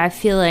day, I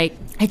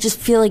just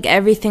feel like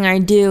everything I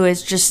do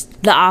is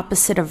just the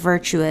opposite of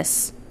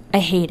virtuous. I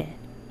hate it.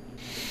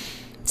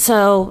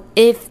 So,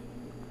 if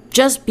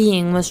just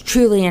being was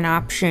truly an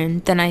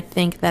option, then I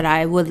think that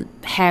I would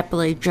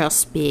happily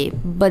just be.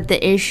 But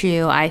the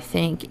issue, I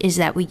think, is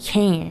that we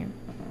can.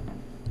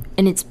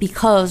 And it's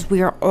because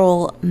we are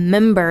all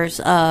members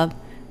of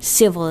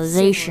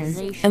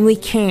civilization, and we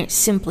can't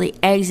simply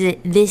exit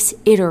this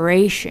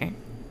iteration.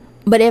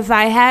 But if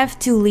I have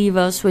to leave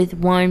us with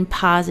one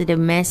positive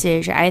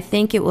message, I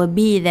think it would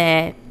be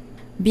that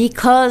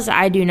because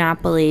I do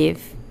not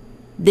believe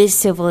this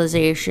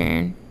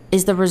civilization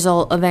is the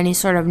result of any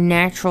sort of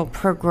natural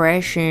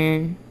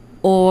progression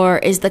or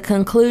is the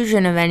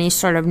conclusion of any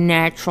sort of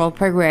natural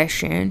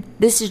progression.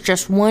 This is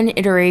just one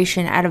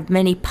iteration out of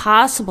many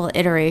possible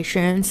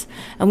iterations,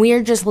 and we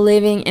are just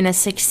living in a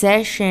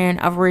succession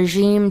of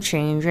regime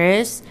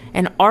changes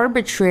and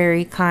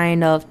arbitrary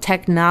kind of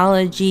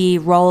technology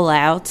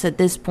rollouts at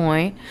this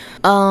point.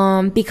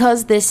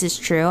 Because this is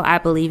true, I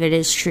believe it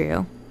is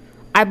true.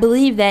 I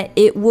believe that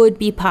it would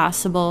be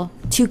possible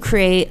to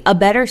create a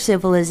better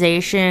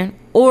civilization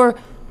or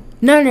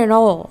none at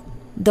all,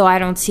 though I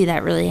don't see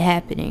that really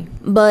happening.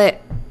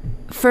 But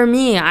for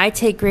me, I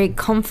take great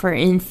comfort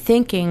in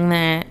thinking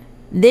that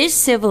this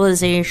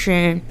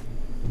civilization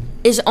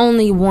is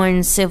only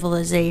one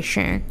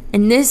civilization.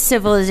 And this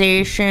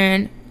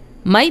civilization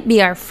might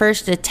be our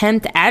first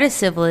attempt at a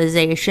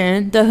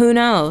civilization, though who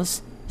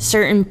knows?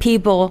 Certain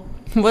people,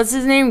 what's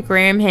his name?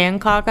 Graham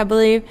Hancock, I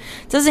believe.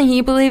 Doesn't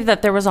he believe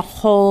that there was a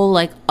whole,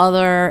 like,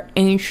 other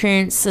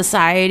ancient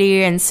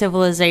society and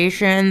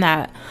civilization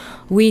that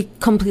we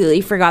completely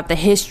forgot the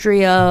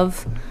history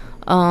of?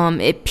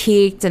 It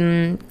peaked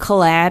and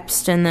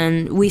collapsed and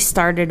then we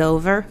started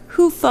over.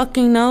 Who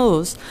fucking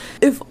knows?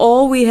 If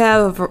all we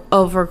have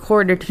of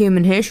recorded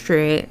human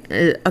history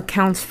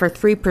accounts for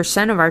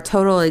 3% of our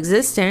total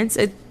existence,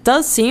 it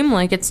does seem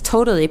like it's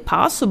totally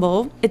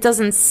possible. It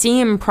doesn't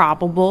seem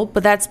probable,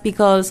 but that's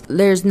because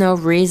there's no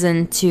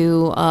reason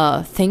to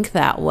think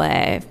that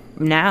way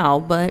now,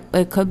 but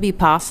it could be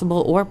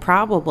possible or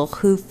probable.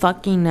 Who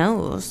fucking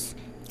knows?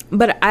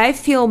 But I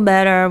feel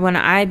better when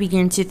I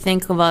begin to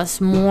think of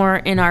us more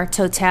in our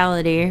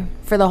totality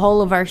for the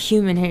whole of our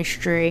human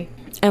history.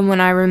 And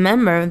when I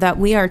remember that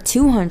we are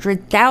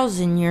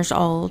 200,000 years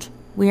old.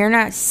 We are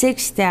not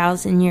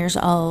 6,000 years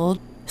old.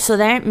 So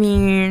that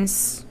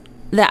means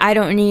that I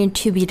don't need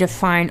to be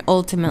defined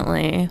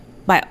ultimately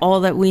by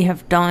all that we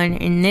have done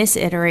in this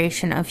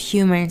iteration of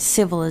human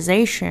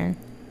civilization.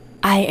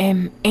 I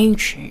am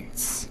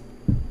ancient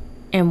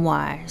and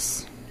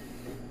wise.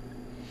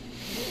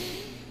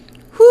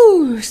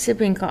 Whew,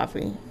 sipping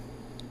coffee.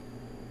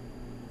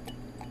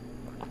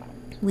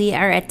 We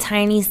are a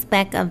tiny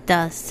speck of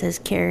dust, says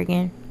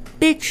Kerrigan.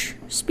 Bitch,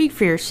 Speak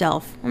for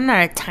yourself. I'm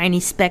not a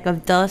tiny speck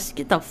of dust.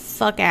 Get the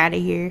fuck out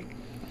of here.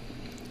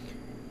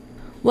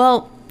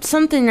 Well,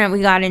 something that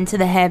we got into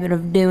the habit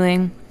of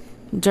doing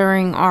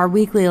during our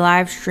weekly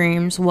live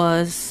streams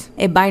was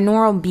a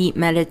binaural beat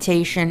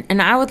meditation,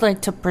 and I would like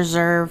to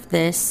preserve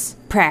this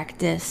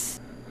practice.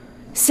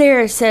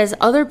 Sarah says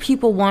other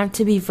people want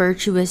to be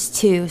virtuous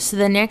too, so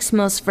the next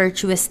most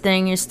virtuous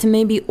thing is to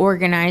maybe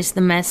organize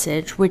the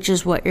message, which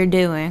is what you're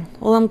doing.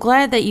 Well, I'm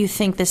glad that you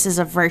think this is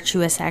a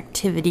virtuous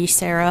activity,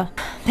 Sarah.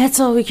 That's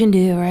all we can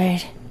do,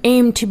 right?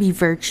 Aim to be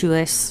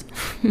virtuous.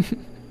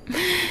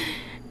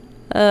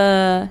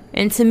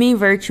 And to me,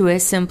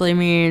 virtuous simply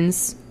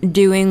means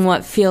doing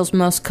what feels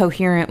most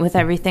coherent with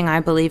everything I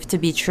believe to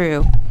be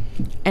true.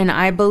 And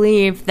I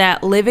believe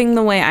that living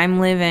the way I'm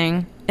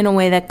living, in a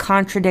way that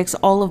contradicts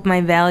all of my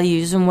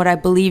values and what I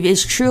believe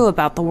is true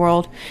about the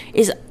world,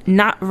 is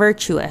not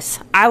virtuous.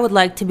 I would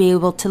like to be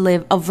able to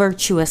live a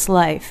virtuous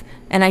life,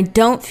 and I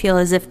don't feel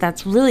as if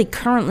that's really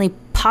currently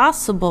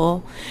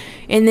possible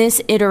in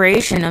this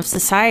iteration of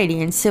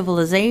society and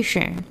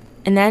civilization.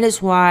 And that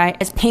is why,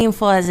 as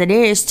painful as it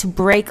is to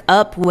break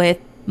up with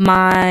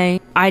my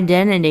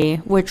identity,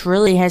 which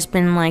really has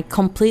been like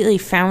completely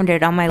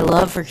founded on my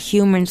love for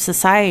human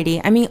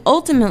society. I mean,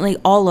 ultimately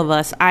all of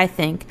us, I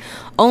think,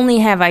 only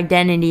have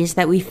identities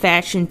that we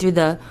fashion through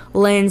the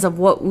lens of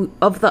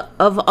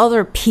of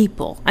other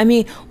people. I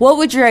mean, what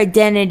would your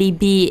identity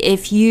be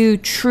if you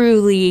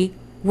truly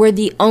were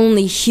the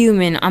only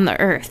human on the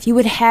earth? You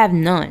would have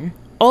none.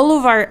 All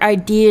of our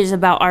ideas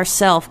about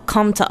ourselves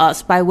come to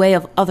us by way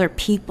of other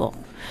people.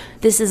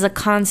 This is a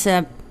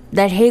concept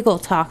that Hegel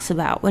talks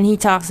about when he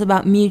talks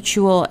about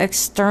mutual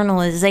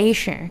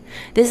externalization.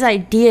 This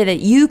idea that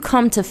you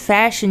come to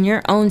fashion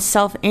your own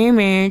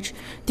self-image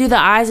through the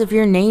eyes of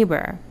your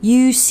neighbor.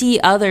 You see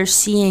others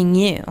seeing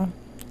you,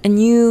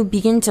 and you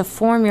begin to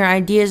form your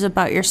ideas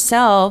about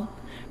yourself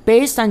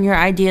based on your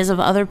ideas of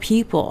other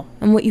people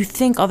and what you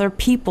think other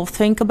people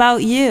think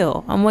about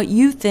you and what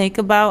you think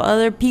about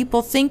other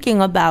people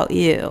thinking about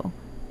you.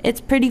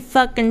 It's pretty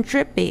fucking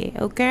trippy,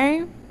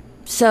 okay?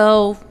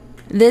 So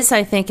this,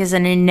 I think, is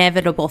an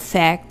inevitable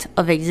fact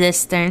of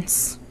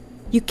existence.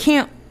 You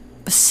can't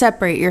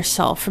separate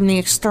yourself from the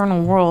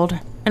external world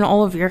and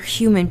all of your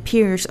human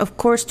peers. Of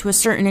course, to a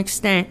certain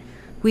extent,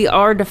 we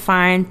are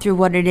defined through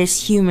what it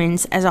is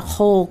humans as a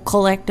whole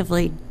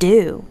collectively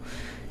do,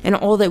 and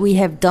all that we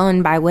have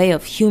done by way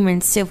of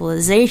human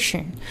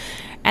civilization.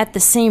 At the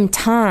same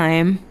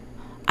time,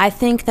 I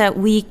think that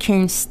we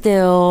can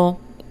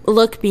still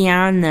look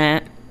beyond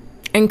that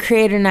and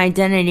create an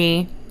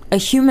identity, a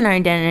human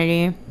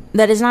identity,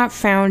 that is not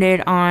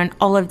founded on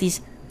all of these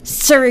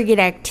surrogate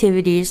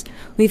activities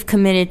we've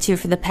committed to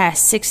for the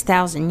past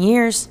 6,000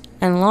 years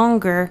and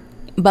longer,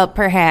 but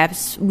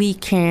perhaps we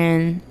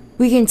can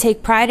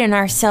take pride in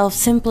ourselves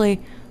simply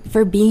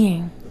for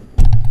being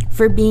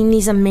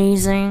these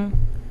amazing,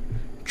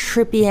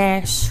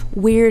 trippy-ass,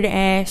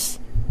 weird-ass,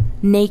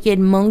 naked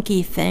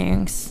monkey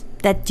things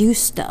that do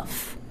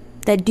stuff,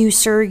 that do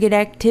surrogate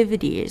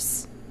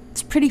activities.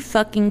 It's pretty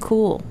fucking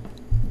cool.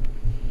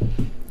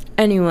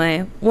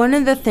 Anyway, one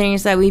of the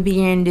things that we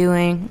began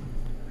doing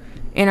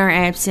in our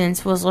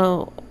absence was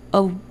a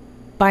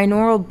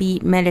binaural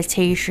beat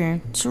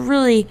meditation to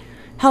really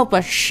help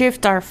us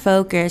shift our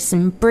focus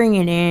and bring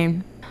it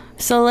in.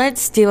 So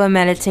let's do a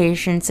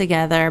meditation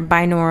together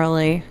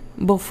binaurally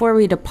before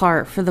we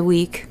depart for the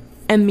week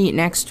and meet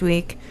next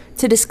week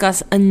to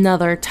discuss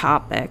another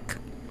topic.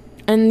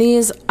 And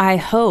these, I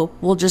hope,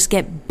 will just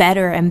get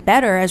better and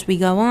better as we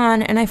go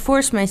on, and I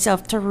force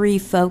myself to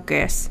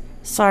refocus.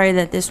 Sorry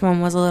that this one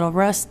was a little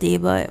rusty,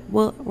 but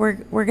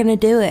we're gonna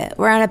do it.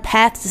 We're on a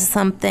path to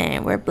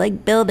something. We're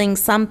like building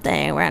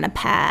something. We're on a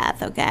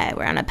path, okay?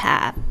 We're on a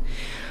path.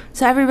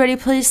 So everybody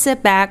please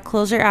sit back,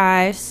 close your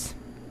eyes,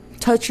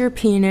 touch your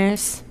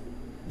penis,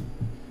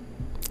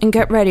 and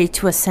get ready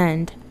to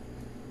ascend.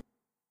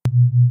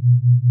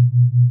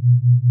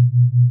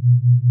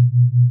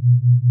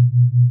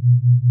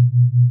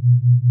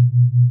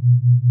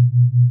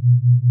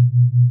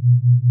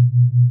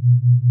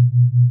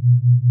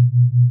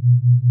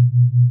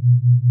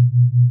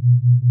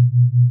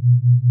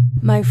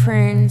 My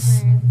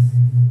friends,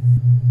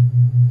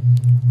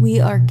 we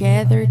are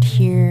gathered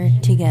here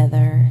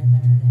together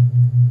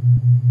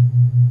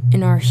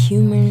in our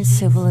human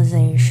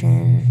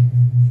civilization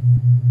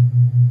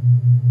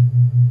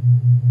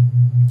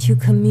to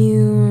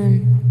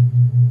commune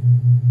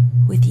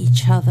with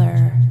each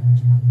other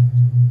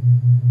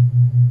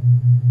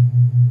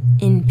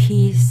in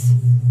peace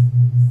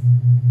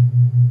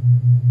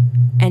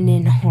and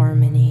in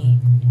harmony.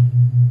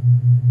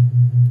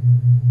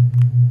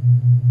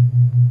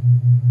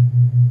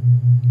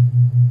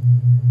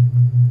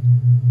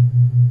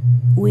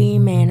 We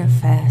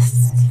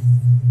manifest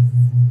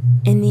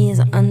in these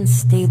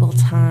unstable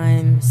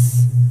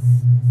times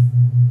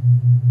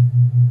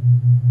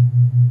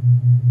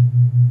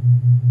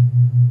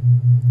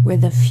where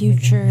the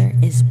future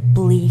is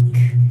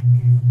bleak,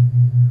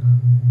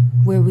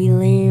 where we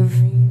live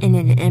in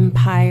an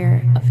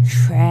empire of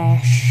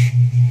trash,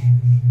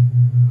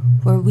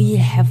 where we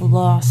have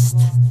lost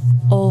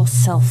all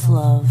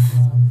self-love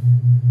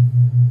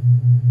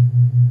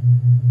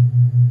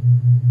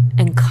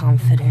and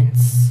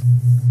confidence.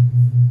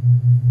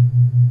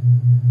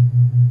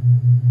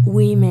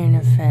 We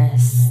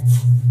manifest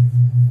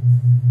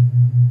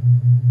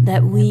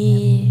that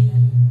we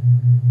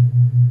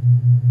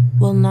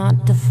will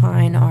not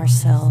define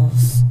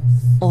ourselves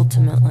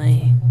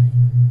ultimately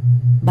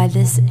by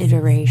this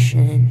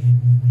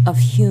iteration of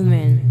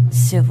human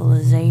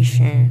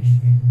civilization,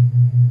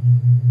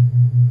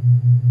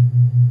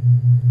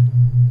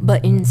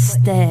 but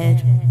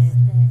instead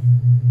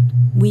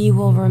we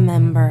will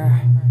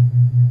remember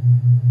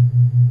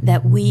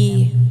that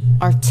we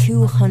are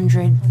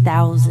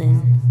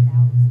 200,000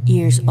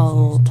 years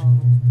old.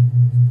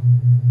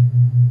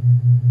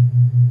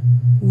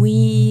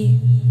 We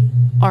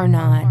are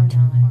not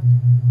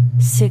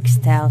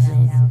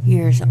 6,000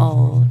 years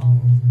old.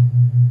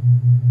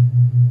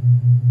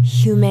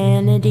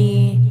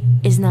 Humanity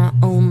is not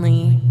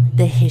only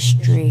the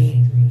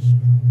history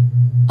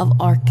of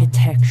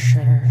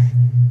architecture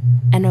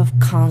and of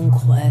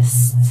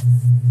conquest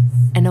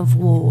and of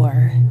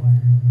war.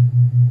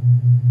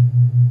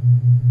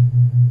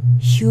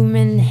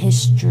 Human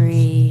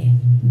history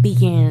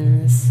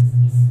begins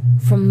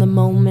from the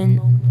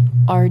moment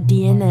our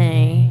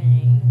DNA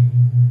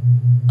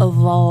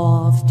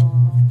evolved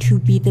to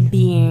be the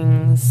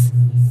beings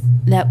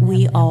that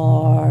we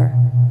are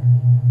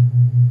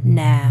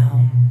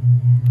now.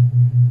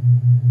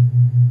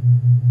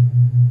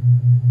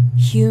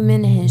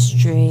 Human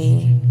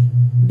history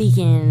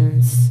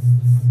begins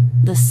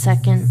the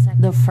second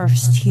the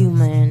first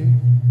human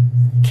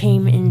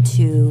came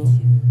into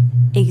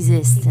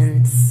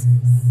existence.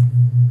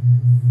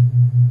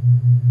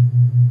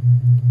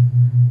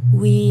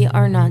 We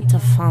are not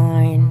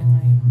defined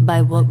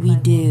by what we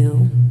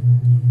do.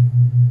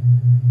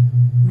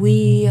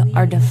 We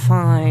are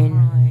defined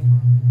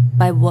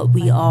by what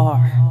we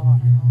are.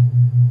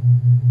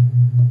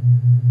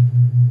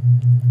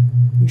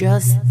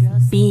 Just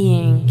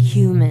being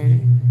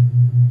human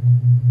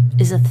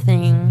is a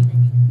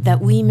thing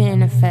that we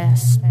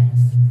manifest,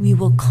 we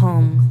will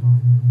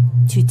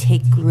come to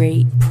take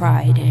great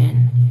pride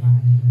in.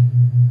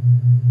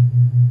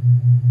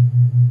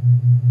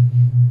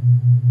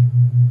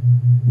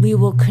 We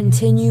will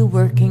continue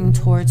working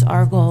towards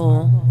our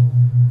goal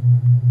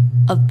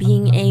of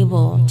being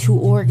able to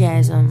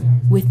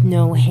orgasm with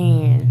no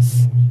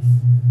hands.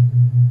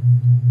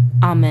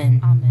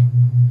 Amen.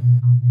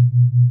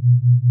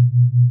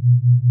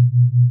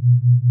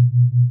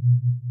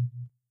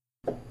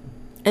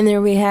 And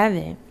there we have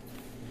it.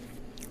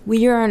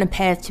 We are on a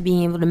path to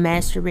being able to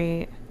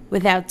masturbate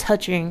without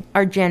touching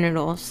our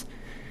genitals,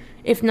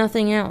 if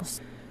nothing else.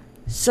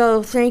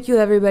 So thank you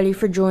everybody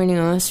for joining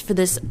us for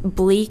this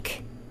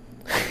bleak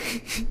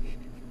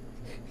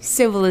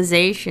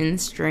civilization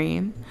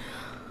stream.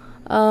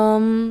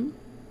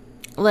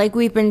 Like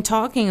we've been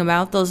talking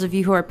about, those of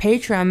you who are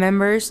Patreon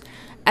members,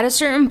 at a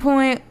certain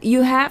point,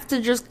 you have to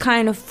just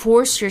kind of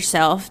force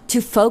yourself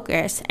to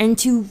focus and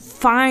to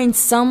find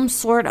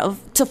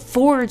to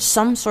forge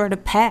some sort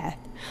of path.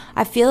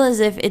 I feel as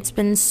if it's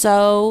been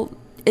so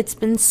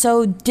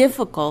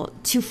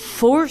difficult to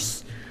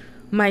force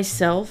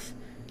myself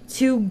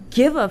to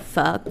give a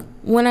fuck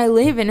when I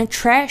live in a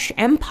trash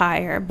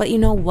empire. But you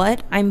know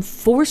what? I'm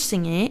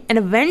forcing it, and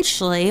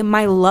eventually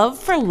my love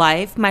for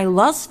life, my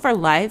lust for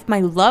life, my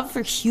love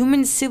for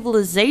human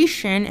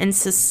civilization and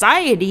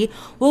society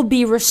will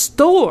be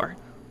restored.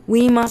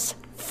 We must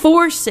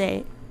force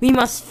it. We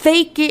must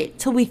fake it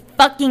till we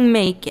fucking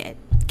make it.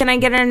 Can I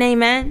get an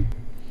amen?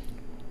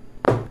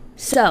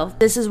 So,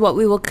 this is what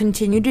we will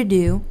continue to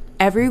do.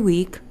 Every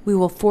week, we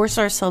will force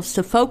ourselves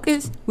to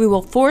focus, we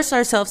will force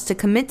ourselves to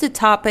commit to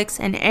topics,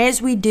 and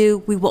as we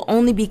do, we will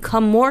only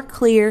become more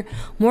clear,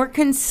 more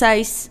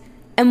concise,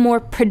 and more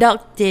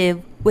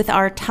productive with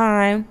our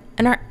time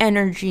and our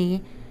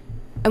energy,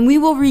 and we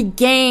will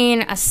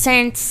regain a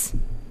sense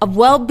of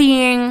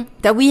well-being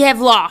that we have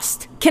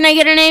lost. Can I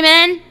get an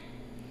amen?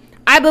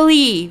 I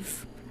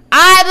believe,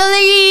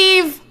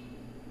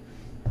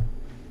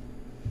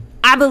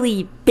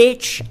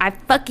 bitch. I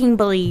fucking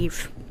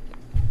believe.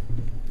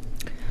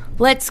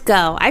 Let's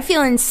go. I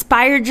feel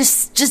inspired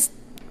just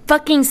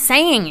fucking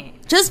saying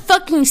it. Just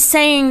fucking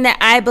saying that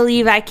I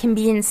believe I can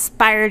be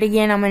inspired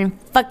again. I'm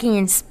fucking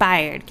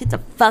inspired. Get the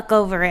fuck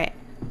over it.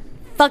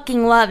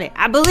 Fucking love it.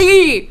 I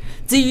believe.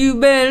 Do you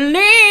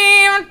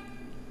believe?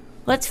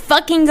 Let's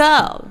fucking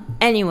go.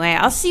 Anyway,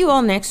 I'll see you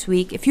all next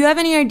week. If you have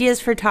any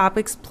ideas for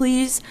topics,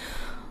 please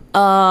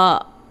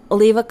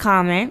leave a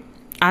comment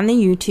on the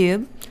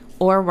YouTube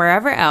or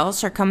wherever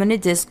else, or come into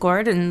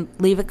Discord and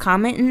leave a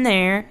comment in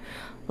there.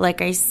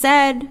 Like I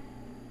said,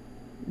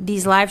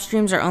 these live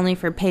streams are only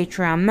for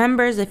Patreon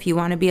members. If you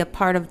want to be a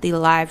part of the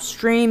live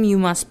stream, you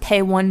must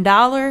pay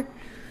 $1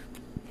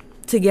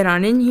 to get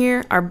on in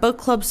here. Our book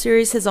club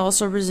series has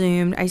also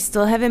resumed. I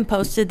still haven't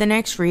posted the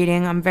next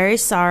reading. I'm very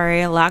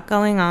sorry. A lot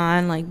going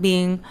on, like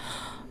being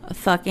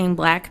fucking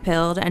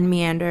black-pilled and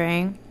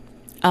meandering.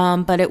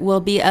 But it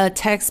will be a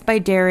text by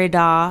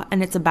Derrida,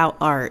 and it's about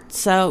art.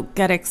 So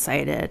get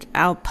excited.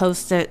 I'll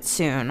post it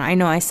soon. I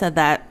know I said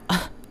that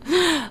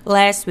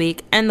last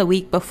week and the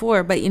week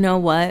before, but you know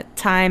what?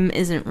 Time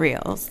isn't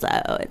real. So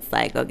it's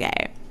like,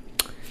 okay.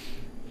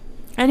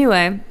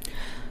 Anyway,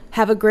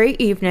 have a great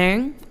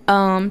evening.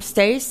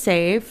 Stay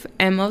safe.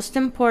 And most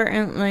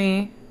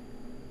importantly,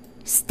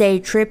 stay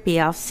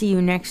trippy. I'll see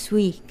you next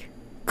week.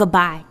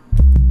 Goodbye.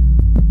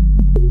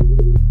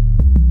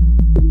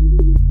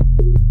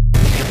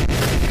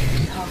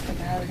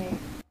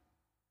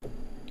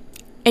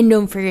 And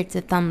don't forget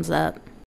to thumbs up.